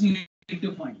things you need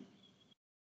to find.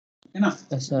 Enough.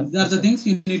 Yes, sir. These are the things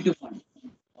you need to find.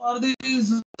 For this,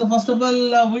 first of all,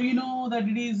 we know that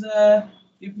it is.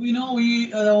 If we know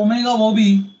omega OB,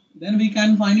 then we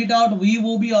can find it out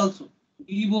VOB also.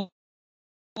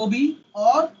 VOB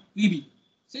or VB.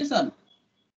 Say sir.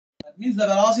 That means the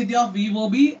velocity of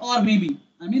VOB or VB.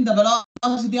 I mean the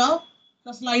velocity of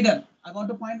the slider. I want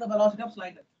to find the velocity of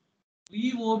slider.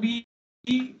 VOB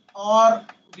or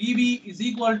VB is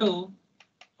equal to,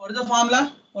 what is the formula?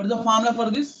 What is the formula for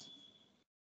this?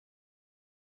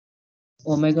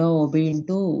 Omega OB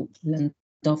into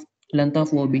length of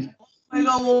OB.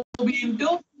 Omega OB into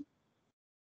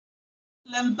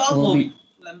length of OB.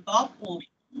 Length of OB.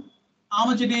 How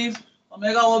much it is?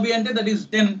 Omega OB ante that is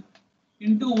 10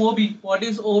 into OB. What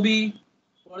is OB?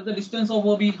 What is the distance of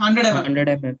OB? 100 mm. 100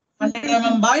 mm. 100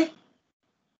 mm by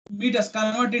meters.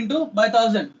 Convert into by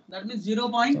 1000. That means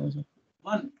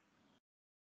 0.1.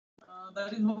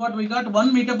 That is what we got.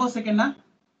 1 meter per second. Na?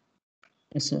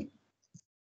 Yes, sir.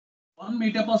 1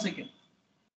 meter per second.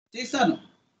 Yes, sir. No?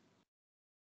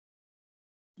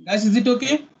 Guys, is it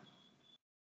okay?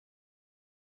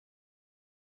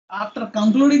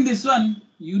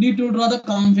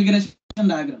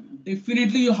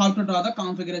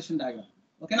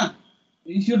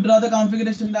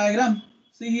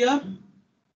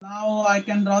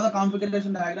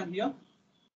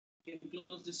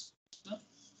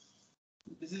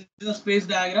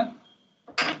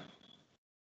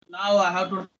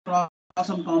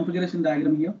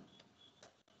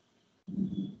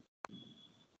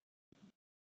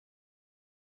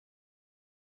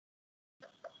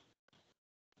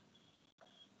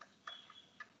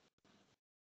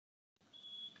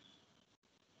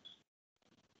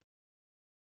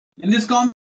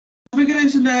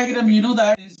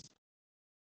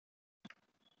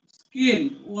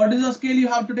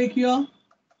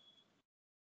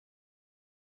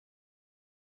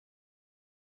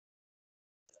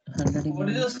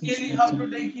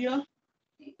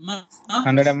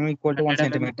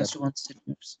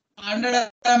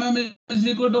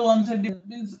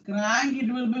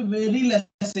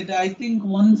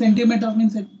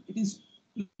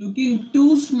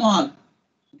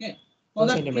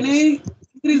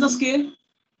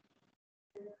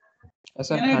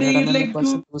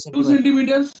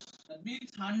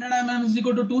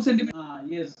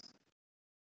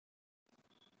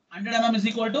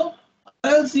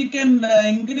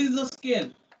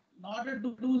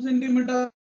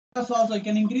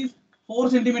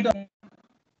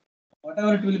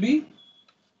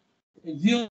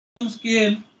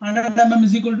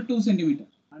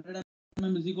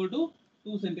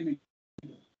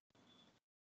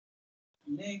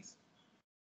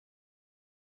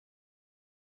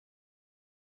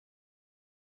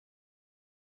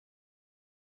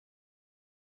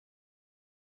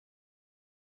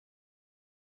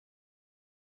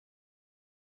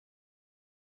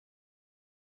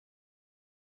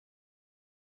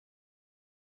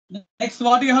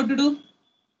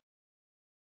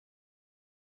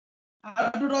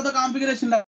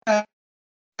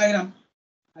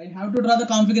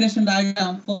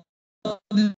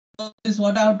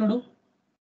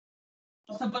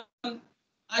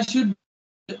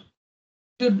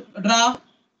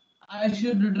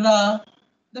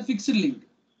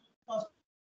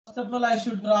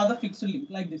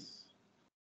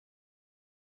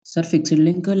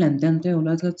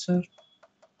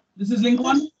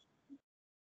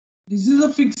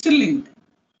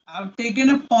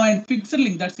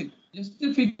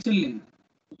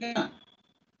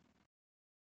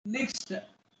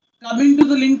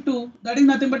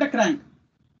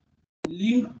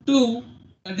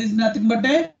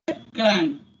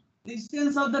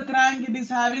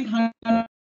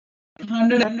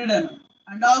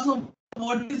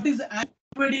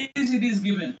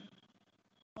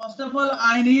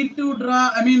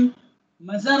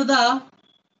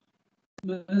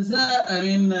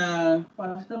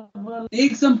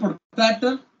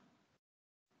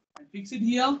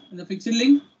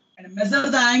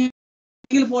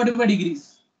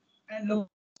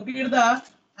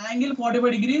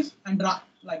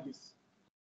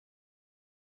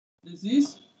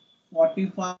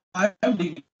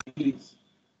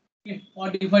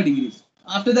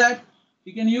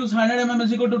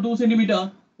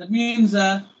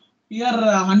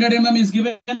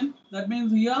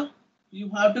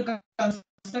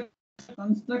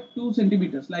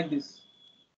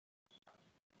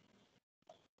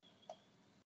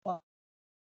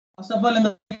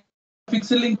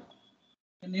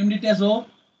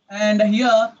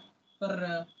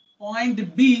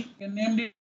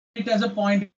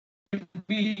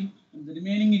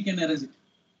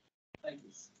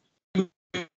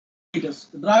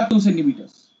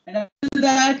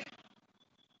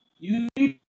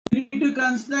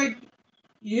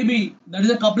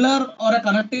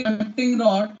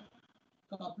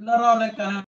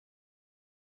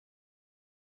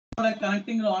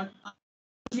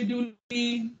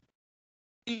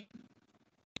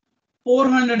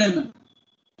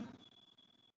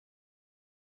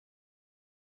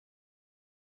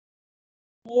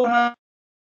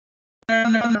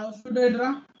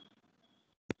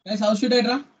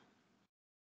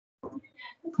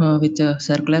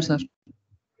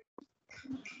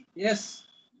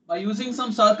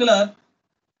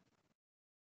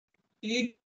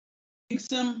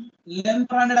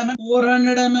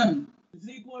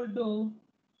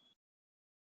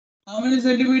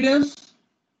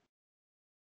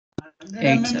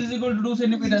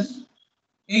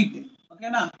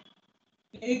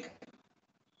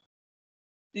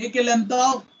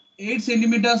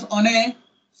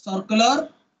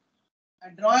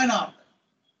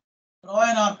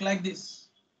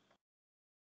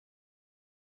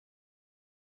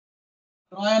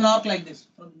 Draw an arc like this.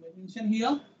 From mention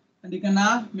here, and you can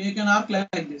now make an arc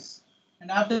like this. And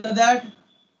after that,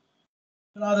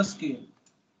 draw the scale.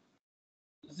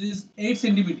 This is 8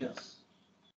 centimeters.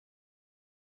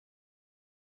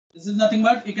 This is nothing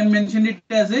but you can mention it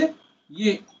as a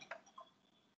A.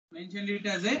 Mention it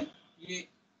as a A.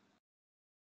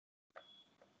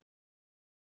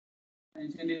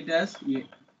 Mention it as A.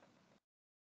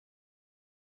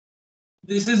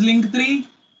 This is link 3.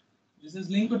 This is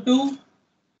link 2.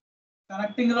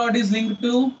 Connecting rod is link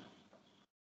 2.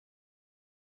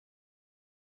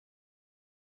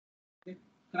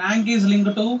 Crank is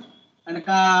link 2. And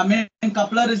main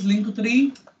coupler is link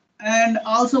 3. And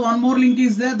also one more link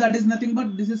is there, that is nothing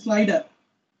but this is slider.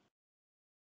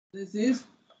 This is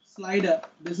slider.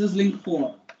 This is link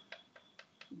 4.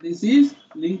 This is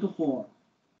link 4.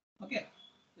 Okay.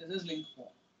 This is link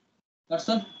 4. That's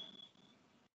all.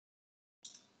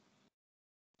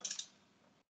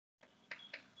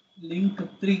 Link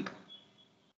 3.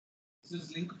 This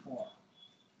is link 4.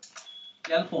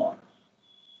 L4.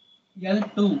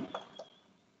 L2.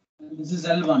 And this is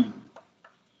L1.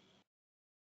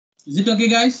 Is it okay,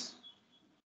 guys?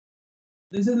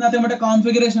 This is nothing but a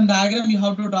configuration diagram. You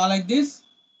have to draw like this.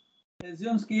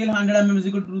 Assume scale 100 mm is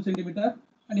equal to 2 centimeter,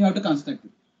 and you have to construct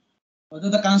it. Whether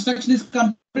the construction is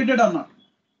completed or not.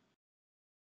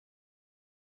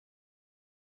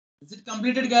 Is it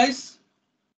completed, guys?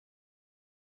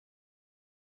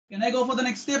 Can I go for the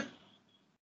next step?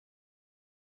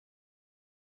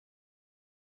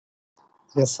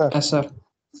 Yes, sir. Yes, sir.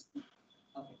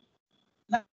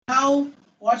 Okay. Now,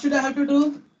 what should I have to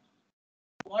do?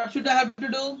 What should I have to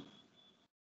do?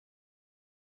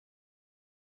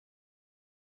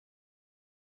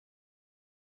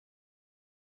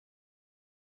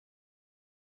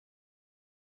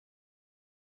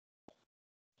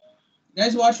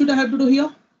 Guys, what should I have to do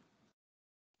here?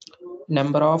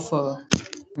 Number of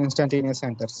Instantaneous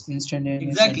centers.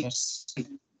 instantaneous Exactly. centers.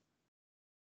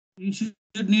 You should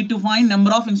need to find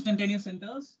number of instantaneous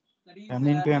centers. That is N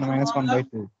into n minus 1 by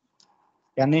 2.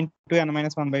 N into n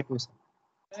minus 1 by 2, sir.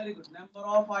 Very good. Number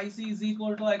of IC is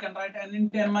equal to, I can write n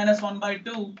into n minus 1 by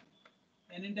 2.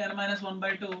 N into n minus 1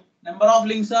 by 2. Number of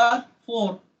links are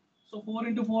 4. So 4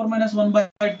 into 4 minus 1 by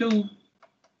 2.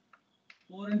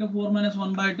 4 into 4 minus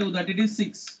 1 by 2. That it is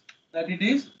 6. That it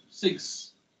is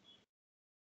 6.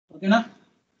 Okay, na?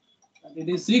 That it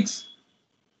is 6.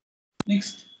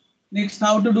 Next,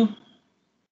 how to do?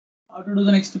 How to do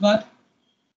the next part?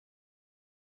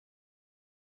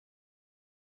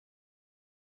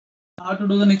 How to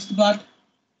do the next part?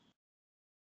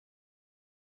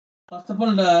 First of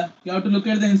all, you have to look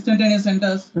at the instantaneous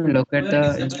centers. Look at Where it the is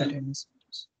available. instantaneous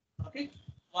centers. Okay.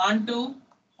 1, 2.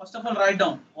 First of all, write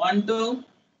down 1, 2,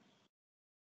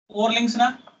 4 links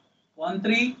na. 1,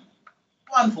 3,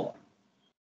 1, 4.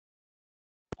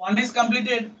 1 is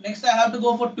completed. Next, I have to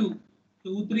go for 2.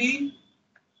 2, 3,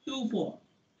 2, 4.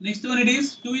 Next one it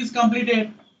is 2 is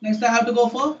completed. Next, I have to go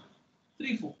for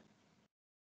 3, 4.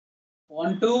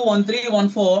 1, 2, 1, 3, 1,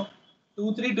 4.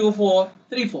 2, 3, 2, 4,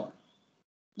 3, 4.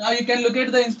 Now you can look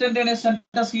at the instantaneous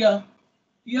centers here.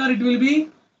 Here it will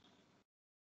be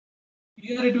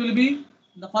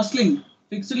the first link.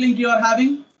 Fixed link you are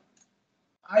having.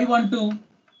 I12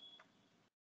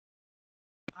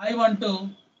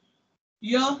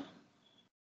 here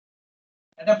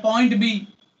at a point B,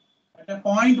 at a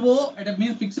point O, at a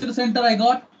means fixed center I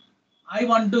got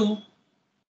I12,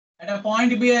 at a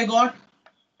point B I got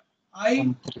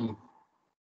 1, I23,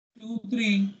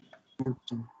 3, 2,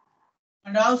 3.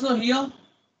 and also here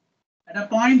at a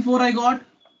point 4 I got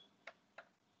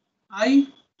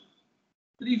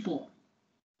I34,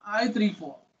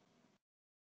 I34.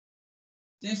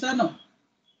 Yes or no?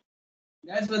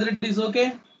 Guys, whether it is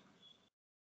okay?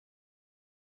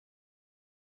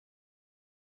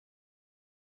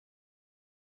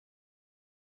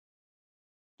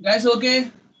 Guys,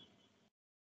 okay?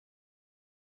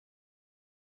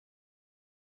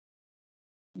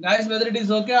 Guys, whether it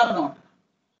is okay or not?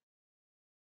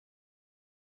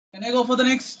 Can I go for the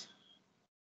next?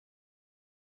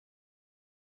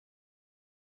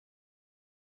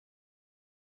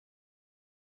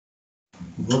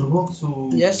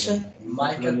 Yes, sir.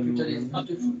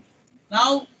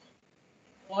 Now,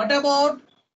 what about?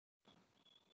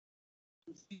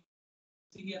 See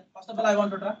here. First of all, I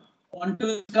want to draw 1, 2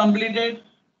 is completed,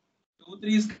 2,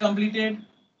 3 is completed,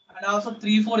 and also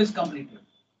 3, 4 is completed.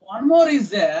 One more is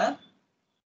there.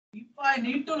 If I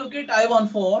need to look at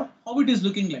I14, how it is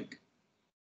looking like?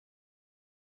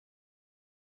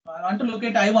 If I want to look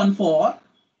at I14 for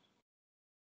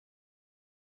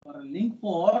a link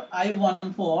for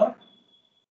I14,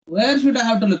 where should I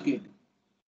have to look at?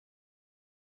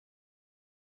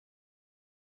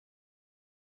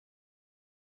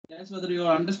 Guess whether you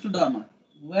understood or not.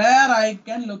 Where I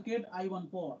can locate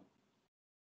I14.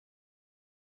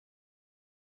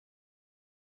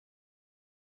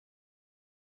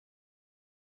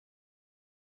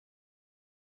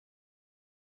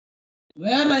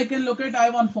 Where I can locate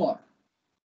I14.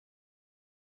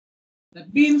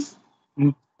 That means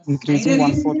In- Increasing slider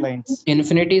one is four lines.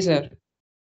 Infinity, sir.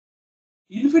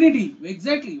 infinity.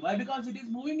 Exactly. Why? Because it is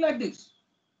moving like this.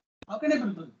 How can I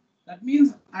represent? That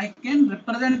means I can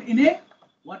represent in a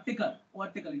vertical.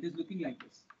 Vertical. It is looking like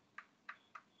this.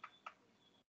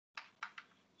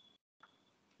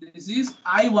 This is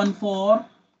I14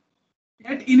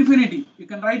 at infinity. You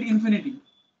can write infinity.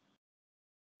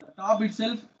 The top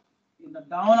itself, in the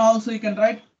down also you can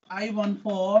write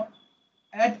I14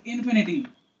 at infinity.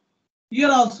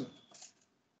 Here also.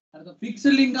 At the fixed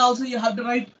link also you have to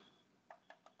write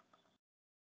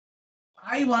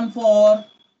I14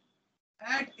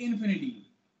 at infinity.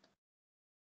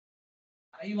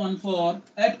 I14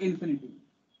 at infinity.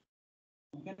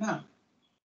 Okay now.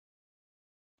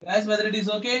 Guys, whether it is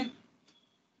okay?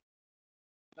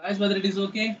 Guys, whether it is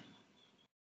okay?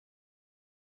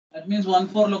 That means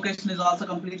 1,4 location is also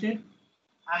completed.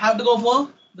 I have to go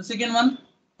for the second one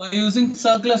by using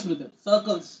circulars method.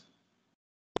 Circles.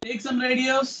 Take some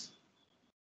radius.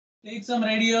 Take some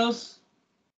radius.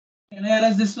 Can I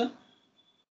erase this one?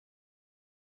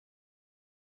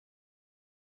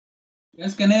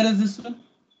 Yes, can I erase this one?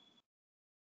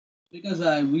 Because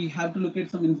we have to look at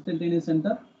some instantaneous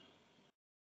center.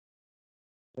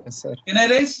 Yes, sir. Can I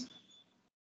erase?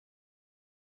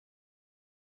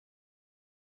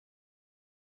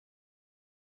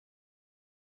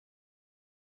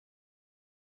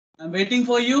 I'm waiting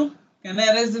for you. Can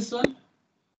I erase this one?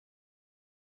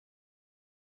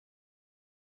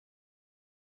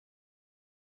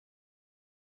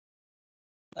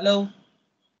 Hello?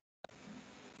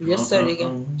 Yes, sir. You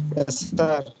can. Yes,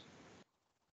 sir.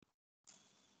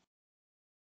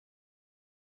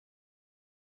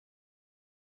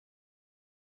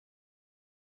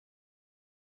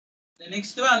 The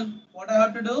next one, what I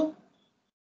have to do?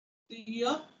 See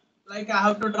here, like I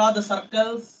have to draw the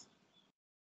circles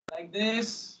like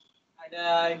this, and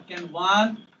I can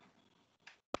 1,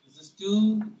 this is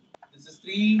 2, this is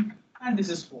 3, and this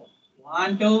is 4.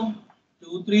 1, 2,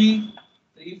 2, 3,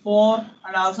 3, 4,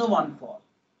 and also 1, 4.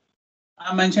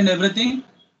 I mentioned everything,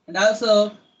 and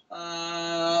also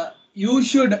you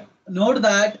should note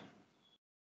that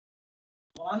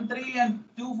 1, 3, and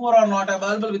 2, 4 are not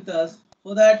available with us,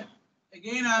 so that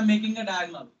again I am making a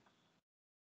diagonal.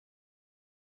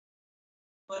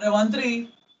 For a 1, 3,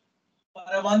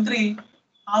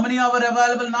 how many are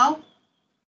available now?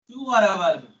 2 are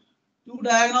available. 2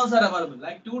 diagonals are available,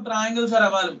 like 2 triangles are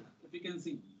available, if you can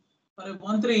see. For a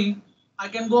 1, 3, I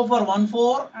can go for 1,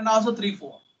 4 and also 3,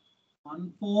 4.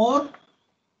 1, 4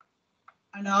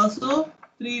 and also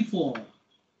 3, 4.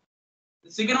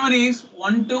 The second one is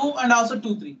 1, 2 and also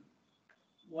 2, 3.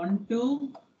 1,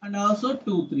 2 and also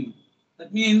 2, 3.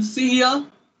 That means, see here,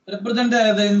 represent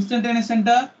the instantaneous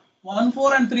center, 1,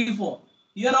 4 and 3, 4.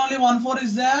 Here only 1, 4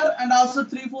 is there, and also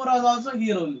 3, 4 is also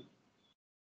here only.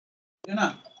 You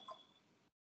know?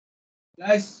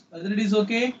 Guys, whether it is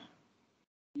okay?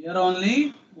 Here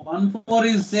only 1, 4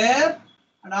 is there,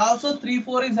 and also 3,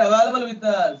 4 is available with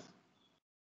us.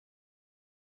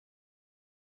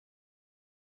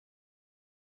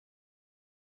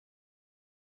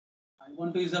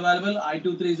 I12 is available,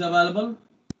 I23 is available,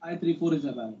 I34 is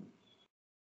available.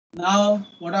 Now,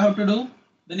 what I have to do?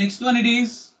 The next one it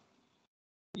is,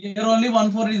 here only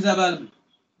 1, 4 is available.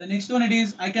 The next one it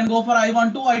is, I can go for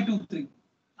I12, I23.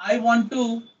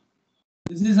 I12,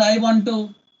 this is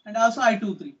I12, and also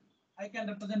I23. I can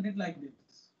represent it like this.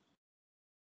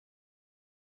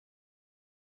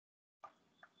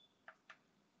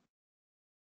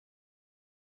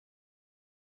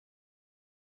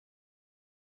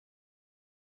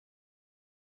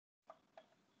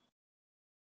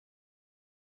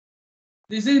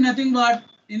 This is nothing but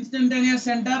instantaneous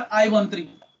center I13.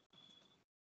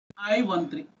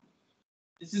 I13.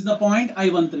 This is the point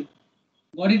I13.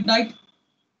 Got it right?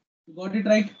 Got it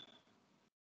right?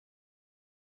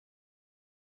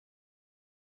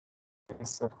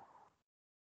 Yes, sir.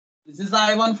 This is the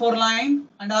I14 line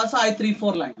and also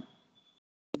I34 line.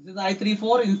 This is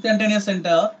I34 instantaneous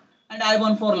center and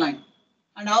I14 line.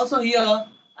 And also here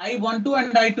I12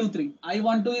 and I23.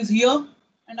 I12 is here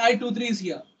and I23 is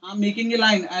here. I'm making a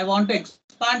line. I want to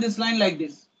expand this line like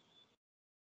this.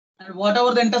 And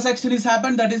whatever the intersection is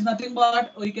happened, that is nothing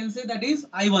but we can say that is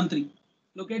I13.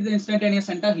 Locate the instantaneous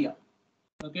center here.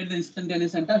 Locate the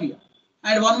instantaneous center here.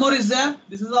 And one more is there.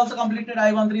 This is also completed.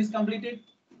 I13 is completed.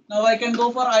 Now I can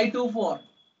go for I24.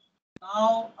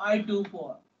 Now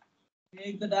I24.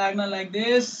 Take the diagonal like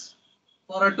this.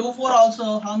 For a 2, 4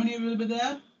 also, how many will be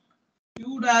there?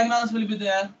 2 diagonals will be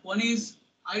there. One is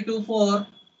I24.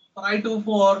 For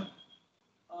I24,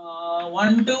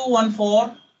 1, 2, 1,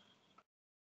 4.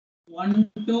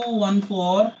 1, 2, 1,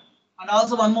 4. And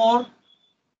also one more.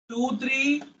 2,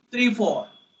 3, 3, 4.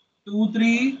 2,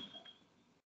 3,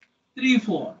 3,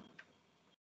 4.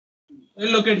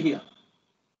 We'll look at here.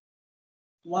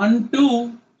 1,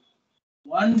 2,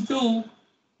 1, 2.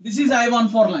 This is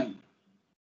I14 line.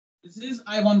 This is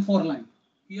I14 line.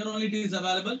 Here only it is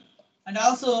available. And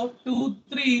also 2,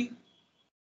 3,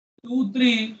 2,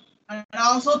 3, and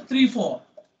also 3, 4.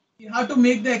 You have to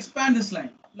make the expand this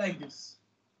line like this.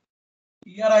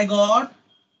 Here I got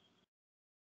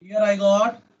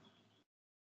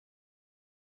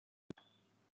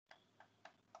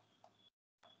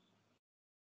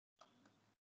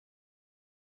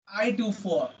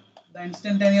I24, the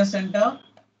instantaneous center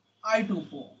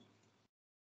I24.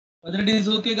 Whether it is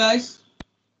okay, guys?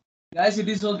 Guys, it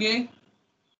is okay.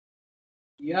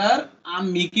 Here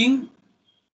I'm making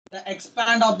the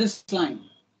expand of this line.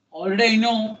 Already you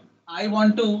know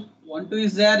I12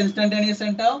 is there instantaneous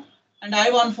center, and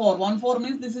I14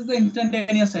 means this is the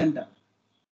instantaneous center.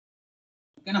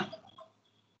 Okay, now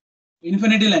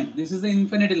infinity line. This is the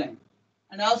infinity line.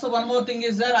 And also one more thing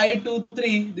is there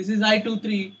I23. This is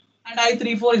I23, and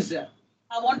I34 is there.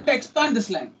 I want to expand this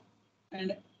line,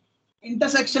 and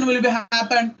intersection will be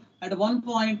happen at one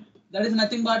point. That is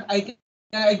nothing but I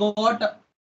got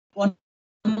one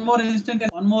more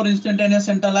instantaneous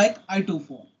center like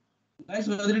I24. Guys,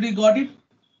 whether it is got it?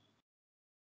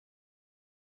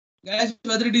 Guys,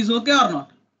 whether it is okay or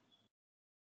not?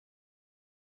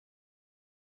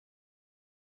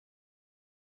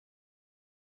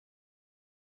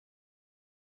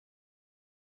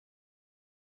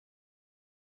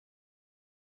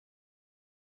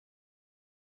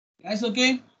 Guys,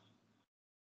 okay?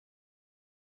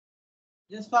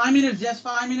 Just 5 minutes, just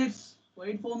 5 minutes.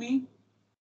 Wait for me.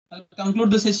 I'll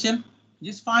conclude the session.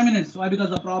 Just 5 minutes. Why?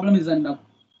 Because the problem is end up.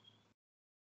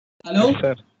 Hello? Yes,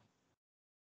 sir.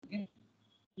 Okay.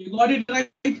 You got it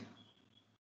right?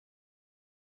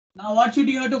 Now what should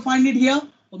you have to find it here?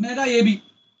 Omega AB.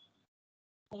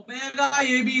 Omega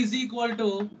AB is equal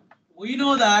to, we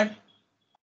know that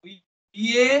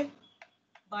VA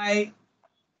by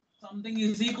something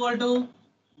is equal to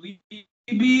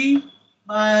VB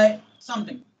by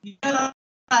something. Here I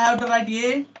have to write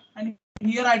A, and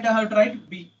here I have to write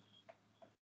B.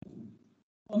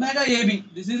 Omega AB.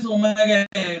 This is omega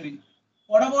AB.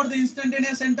 What about the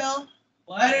instantaneous center?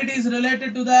 Where it is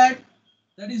related to that?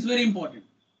 That is very important.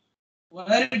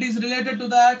 Where it is related to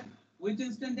that? Which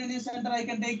instantaneous center I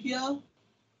can take here?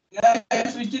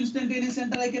 Guys, which instantaneous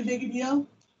center I can take it here?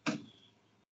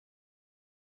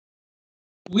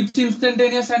 Which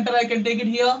instantaneous center I can take it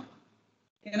here?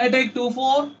 Can I take 2,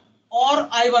 4 or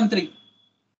I13?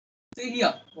 See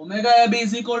here, omega AB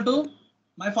is equal to,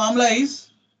 my formula is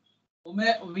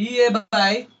VA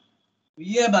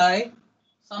by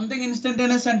something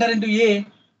instantaneous center into A,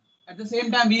 at the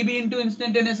same time VB into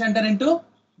instantaneous center into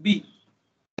B.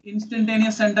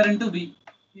 Instantaneous center into B.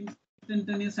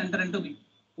 Instantaneous center into B.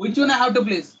 Which one I have to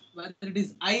place? Whether it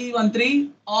is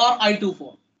I13 or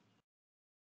I24?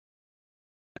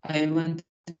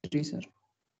 I13, sir.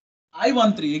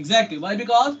 I13, exactly. Why?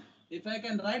 Because if I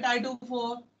can write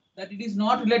I24, that it is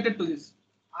not related to this.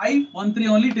 I13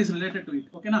 only it is related to it.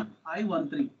 Okay, now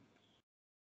I13.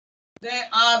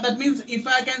 That means if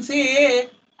I can say A,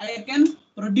 I can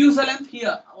produce a length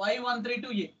here. Y13 to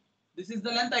A. This is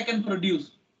the length I can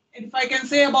produce. If I can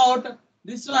say about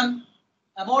this one,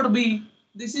 about B,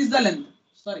 this is the length.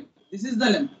 Sorry, this is the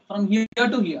length from here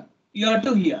to here, here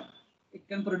to here. It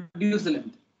can produce the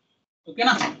length. Okay,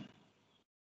 now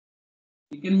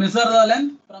you can measure the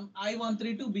length from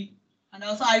I13 to B and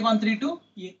also I13 to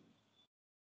A.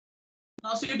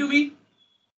 Now say to me.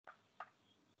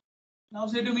 Now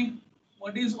say to me,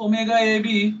 what is omega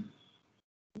AB?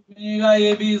 Omega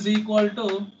AB is equal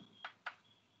to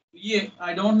VA.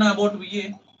 I don't know about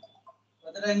VA.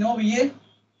 Whether I know VA?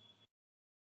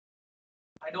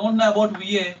 I don't know about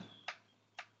VA.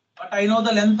 But I know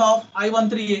the length of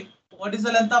I13A. What is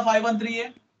the length of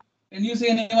I13A? Can you say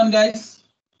anyone, guys?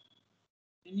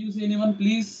 Can you say anyone,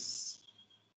 please?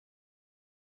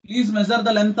 Please measure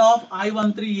the length of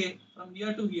I13A from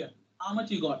here to here. How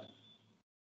much you got?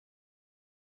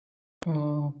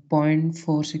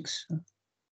 0.46.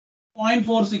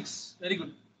 0.46. Very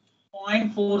good.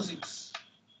 0.46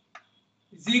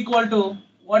 is equal to,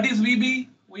 what is VB?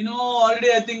 We know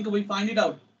already, I think we find it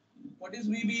out. What is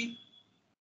VB?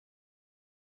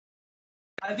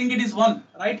 I think it is 1,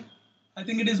 right? I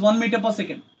think it is 1 meter per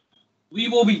second.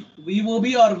 VOB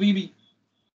or VB.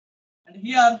 And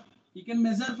here you can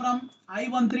measure from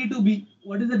I13 to B.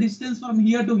 What is the distance from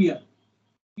here to here?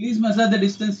 Please measure the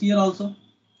distance here also.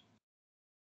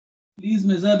 Please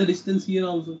measure the distance here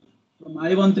also from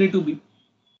I13 to B.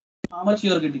 How much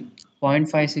you are getting?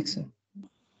 0.56, sir.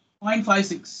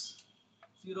 0.56.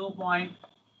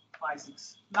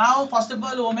 0.56. Now, first of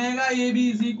all, omega AB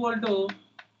is equal to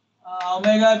 1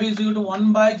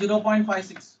 by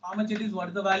 0.56. How much it is? What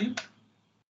is the value?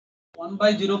 1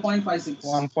 by 0.56.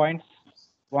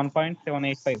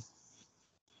 1.785.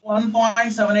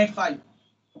 1.785.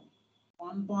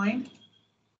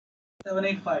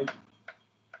 1.785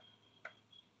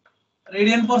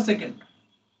 radian per second.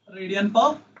 Radian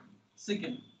per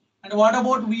second. And what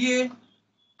about VA?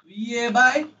 VA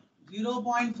by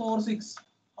 0.46.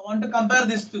 I want to compare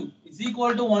this two. Is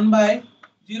equal to 1 by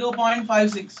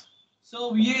 0.56.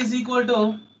 So VA is equal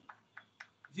to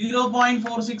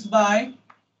 0.46 by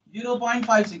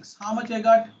 0.56. How much I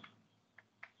got?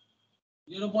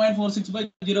 0.46 by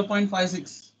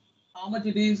 0.56. How much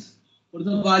it is? What is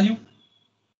the value?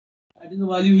 That is the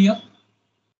value here.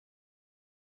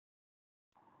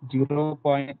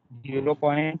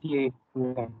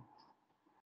 0.821.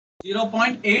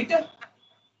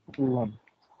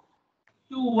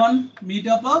 0.821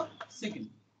 meter per second.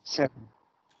 7.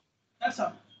 That's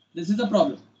all. This is the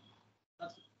problem.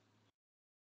 That's it.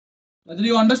 Whether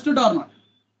you understood or not.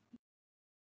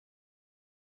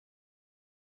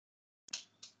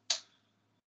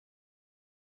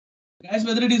 Guys,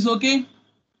 whether it is okay?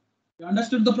 You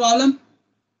understood the problem?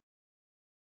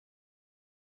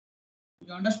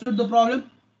 You understood the problem?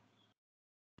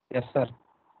 Yes, sir.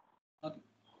 Okay.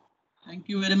 Thank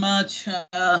you very much.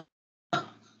 I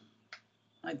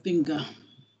think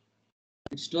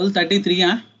it's 12:33.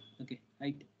 Huh? Okay,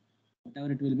 right.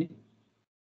 Whatever it will be.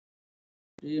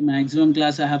 Okay, maximum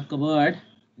class I have covered.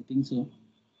 I think so.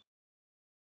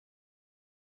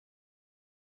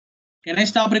 Can I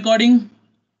stop recording?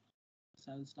 Yes,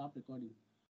 I will stop recording.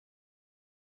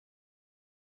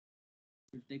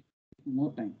 It will take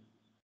more time.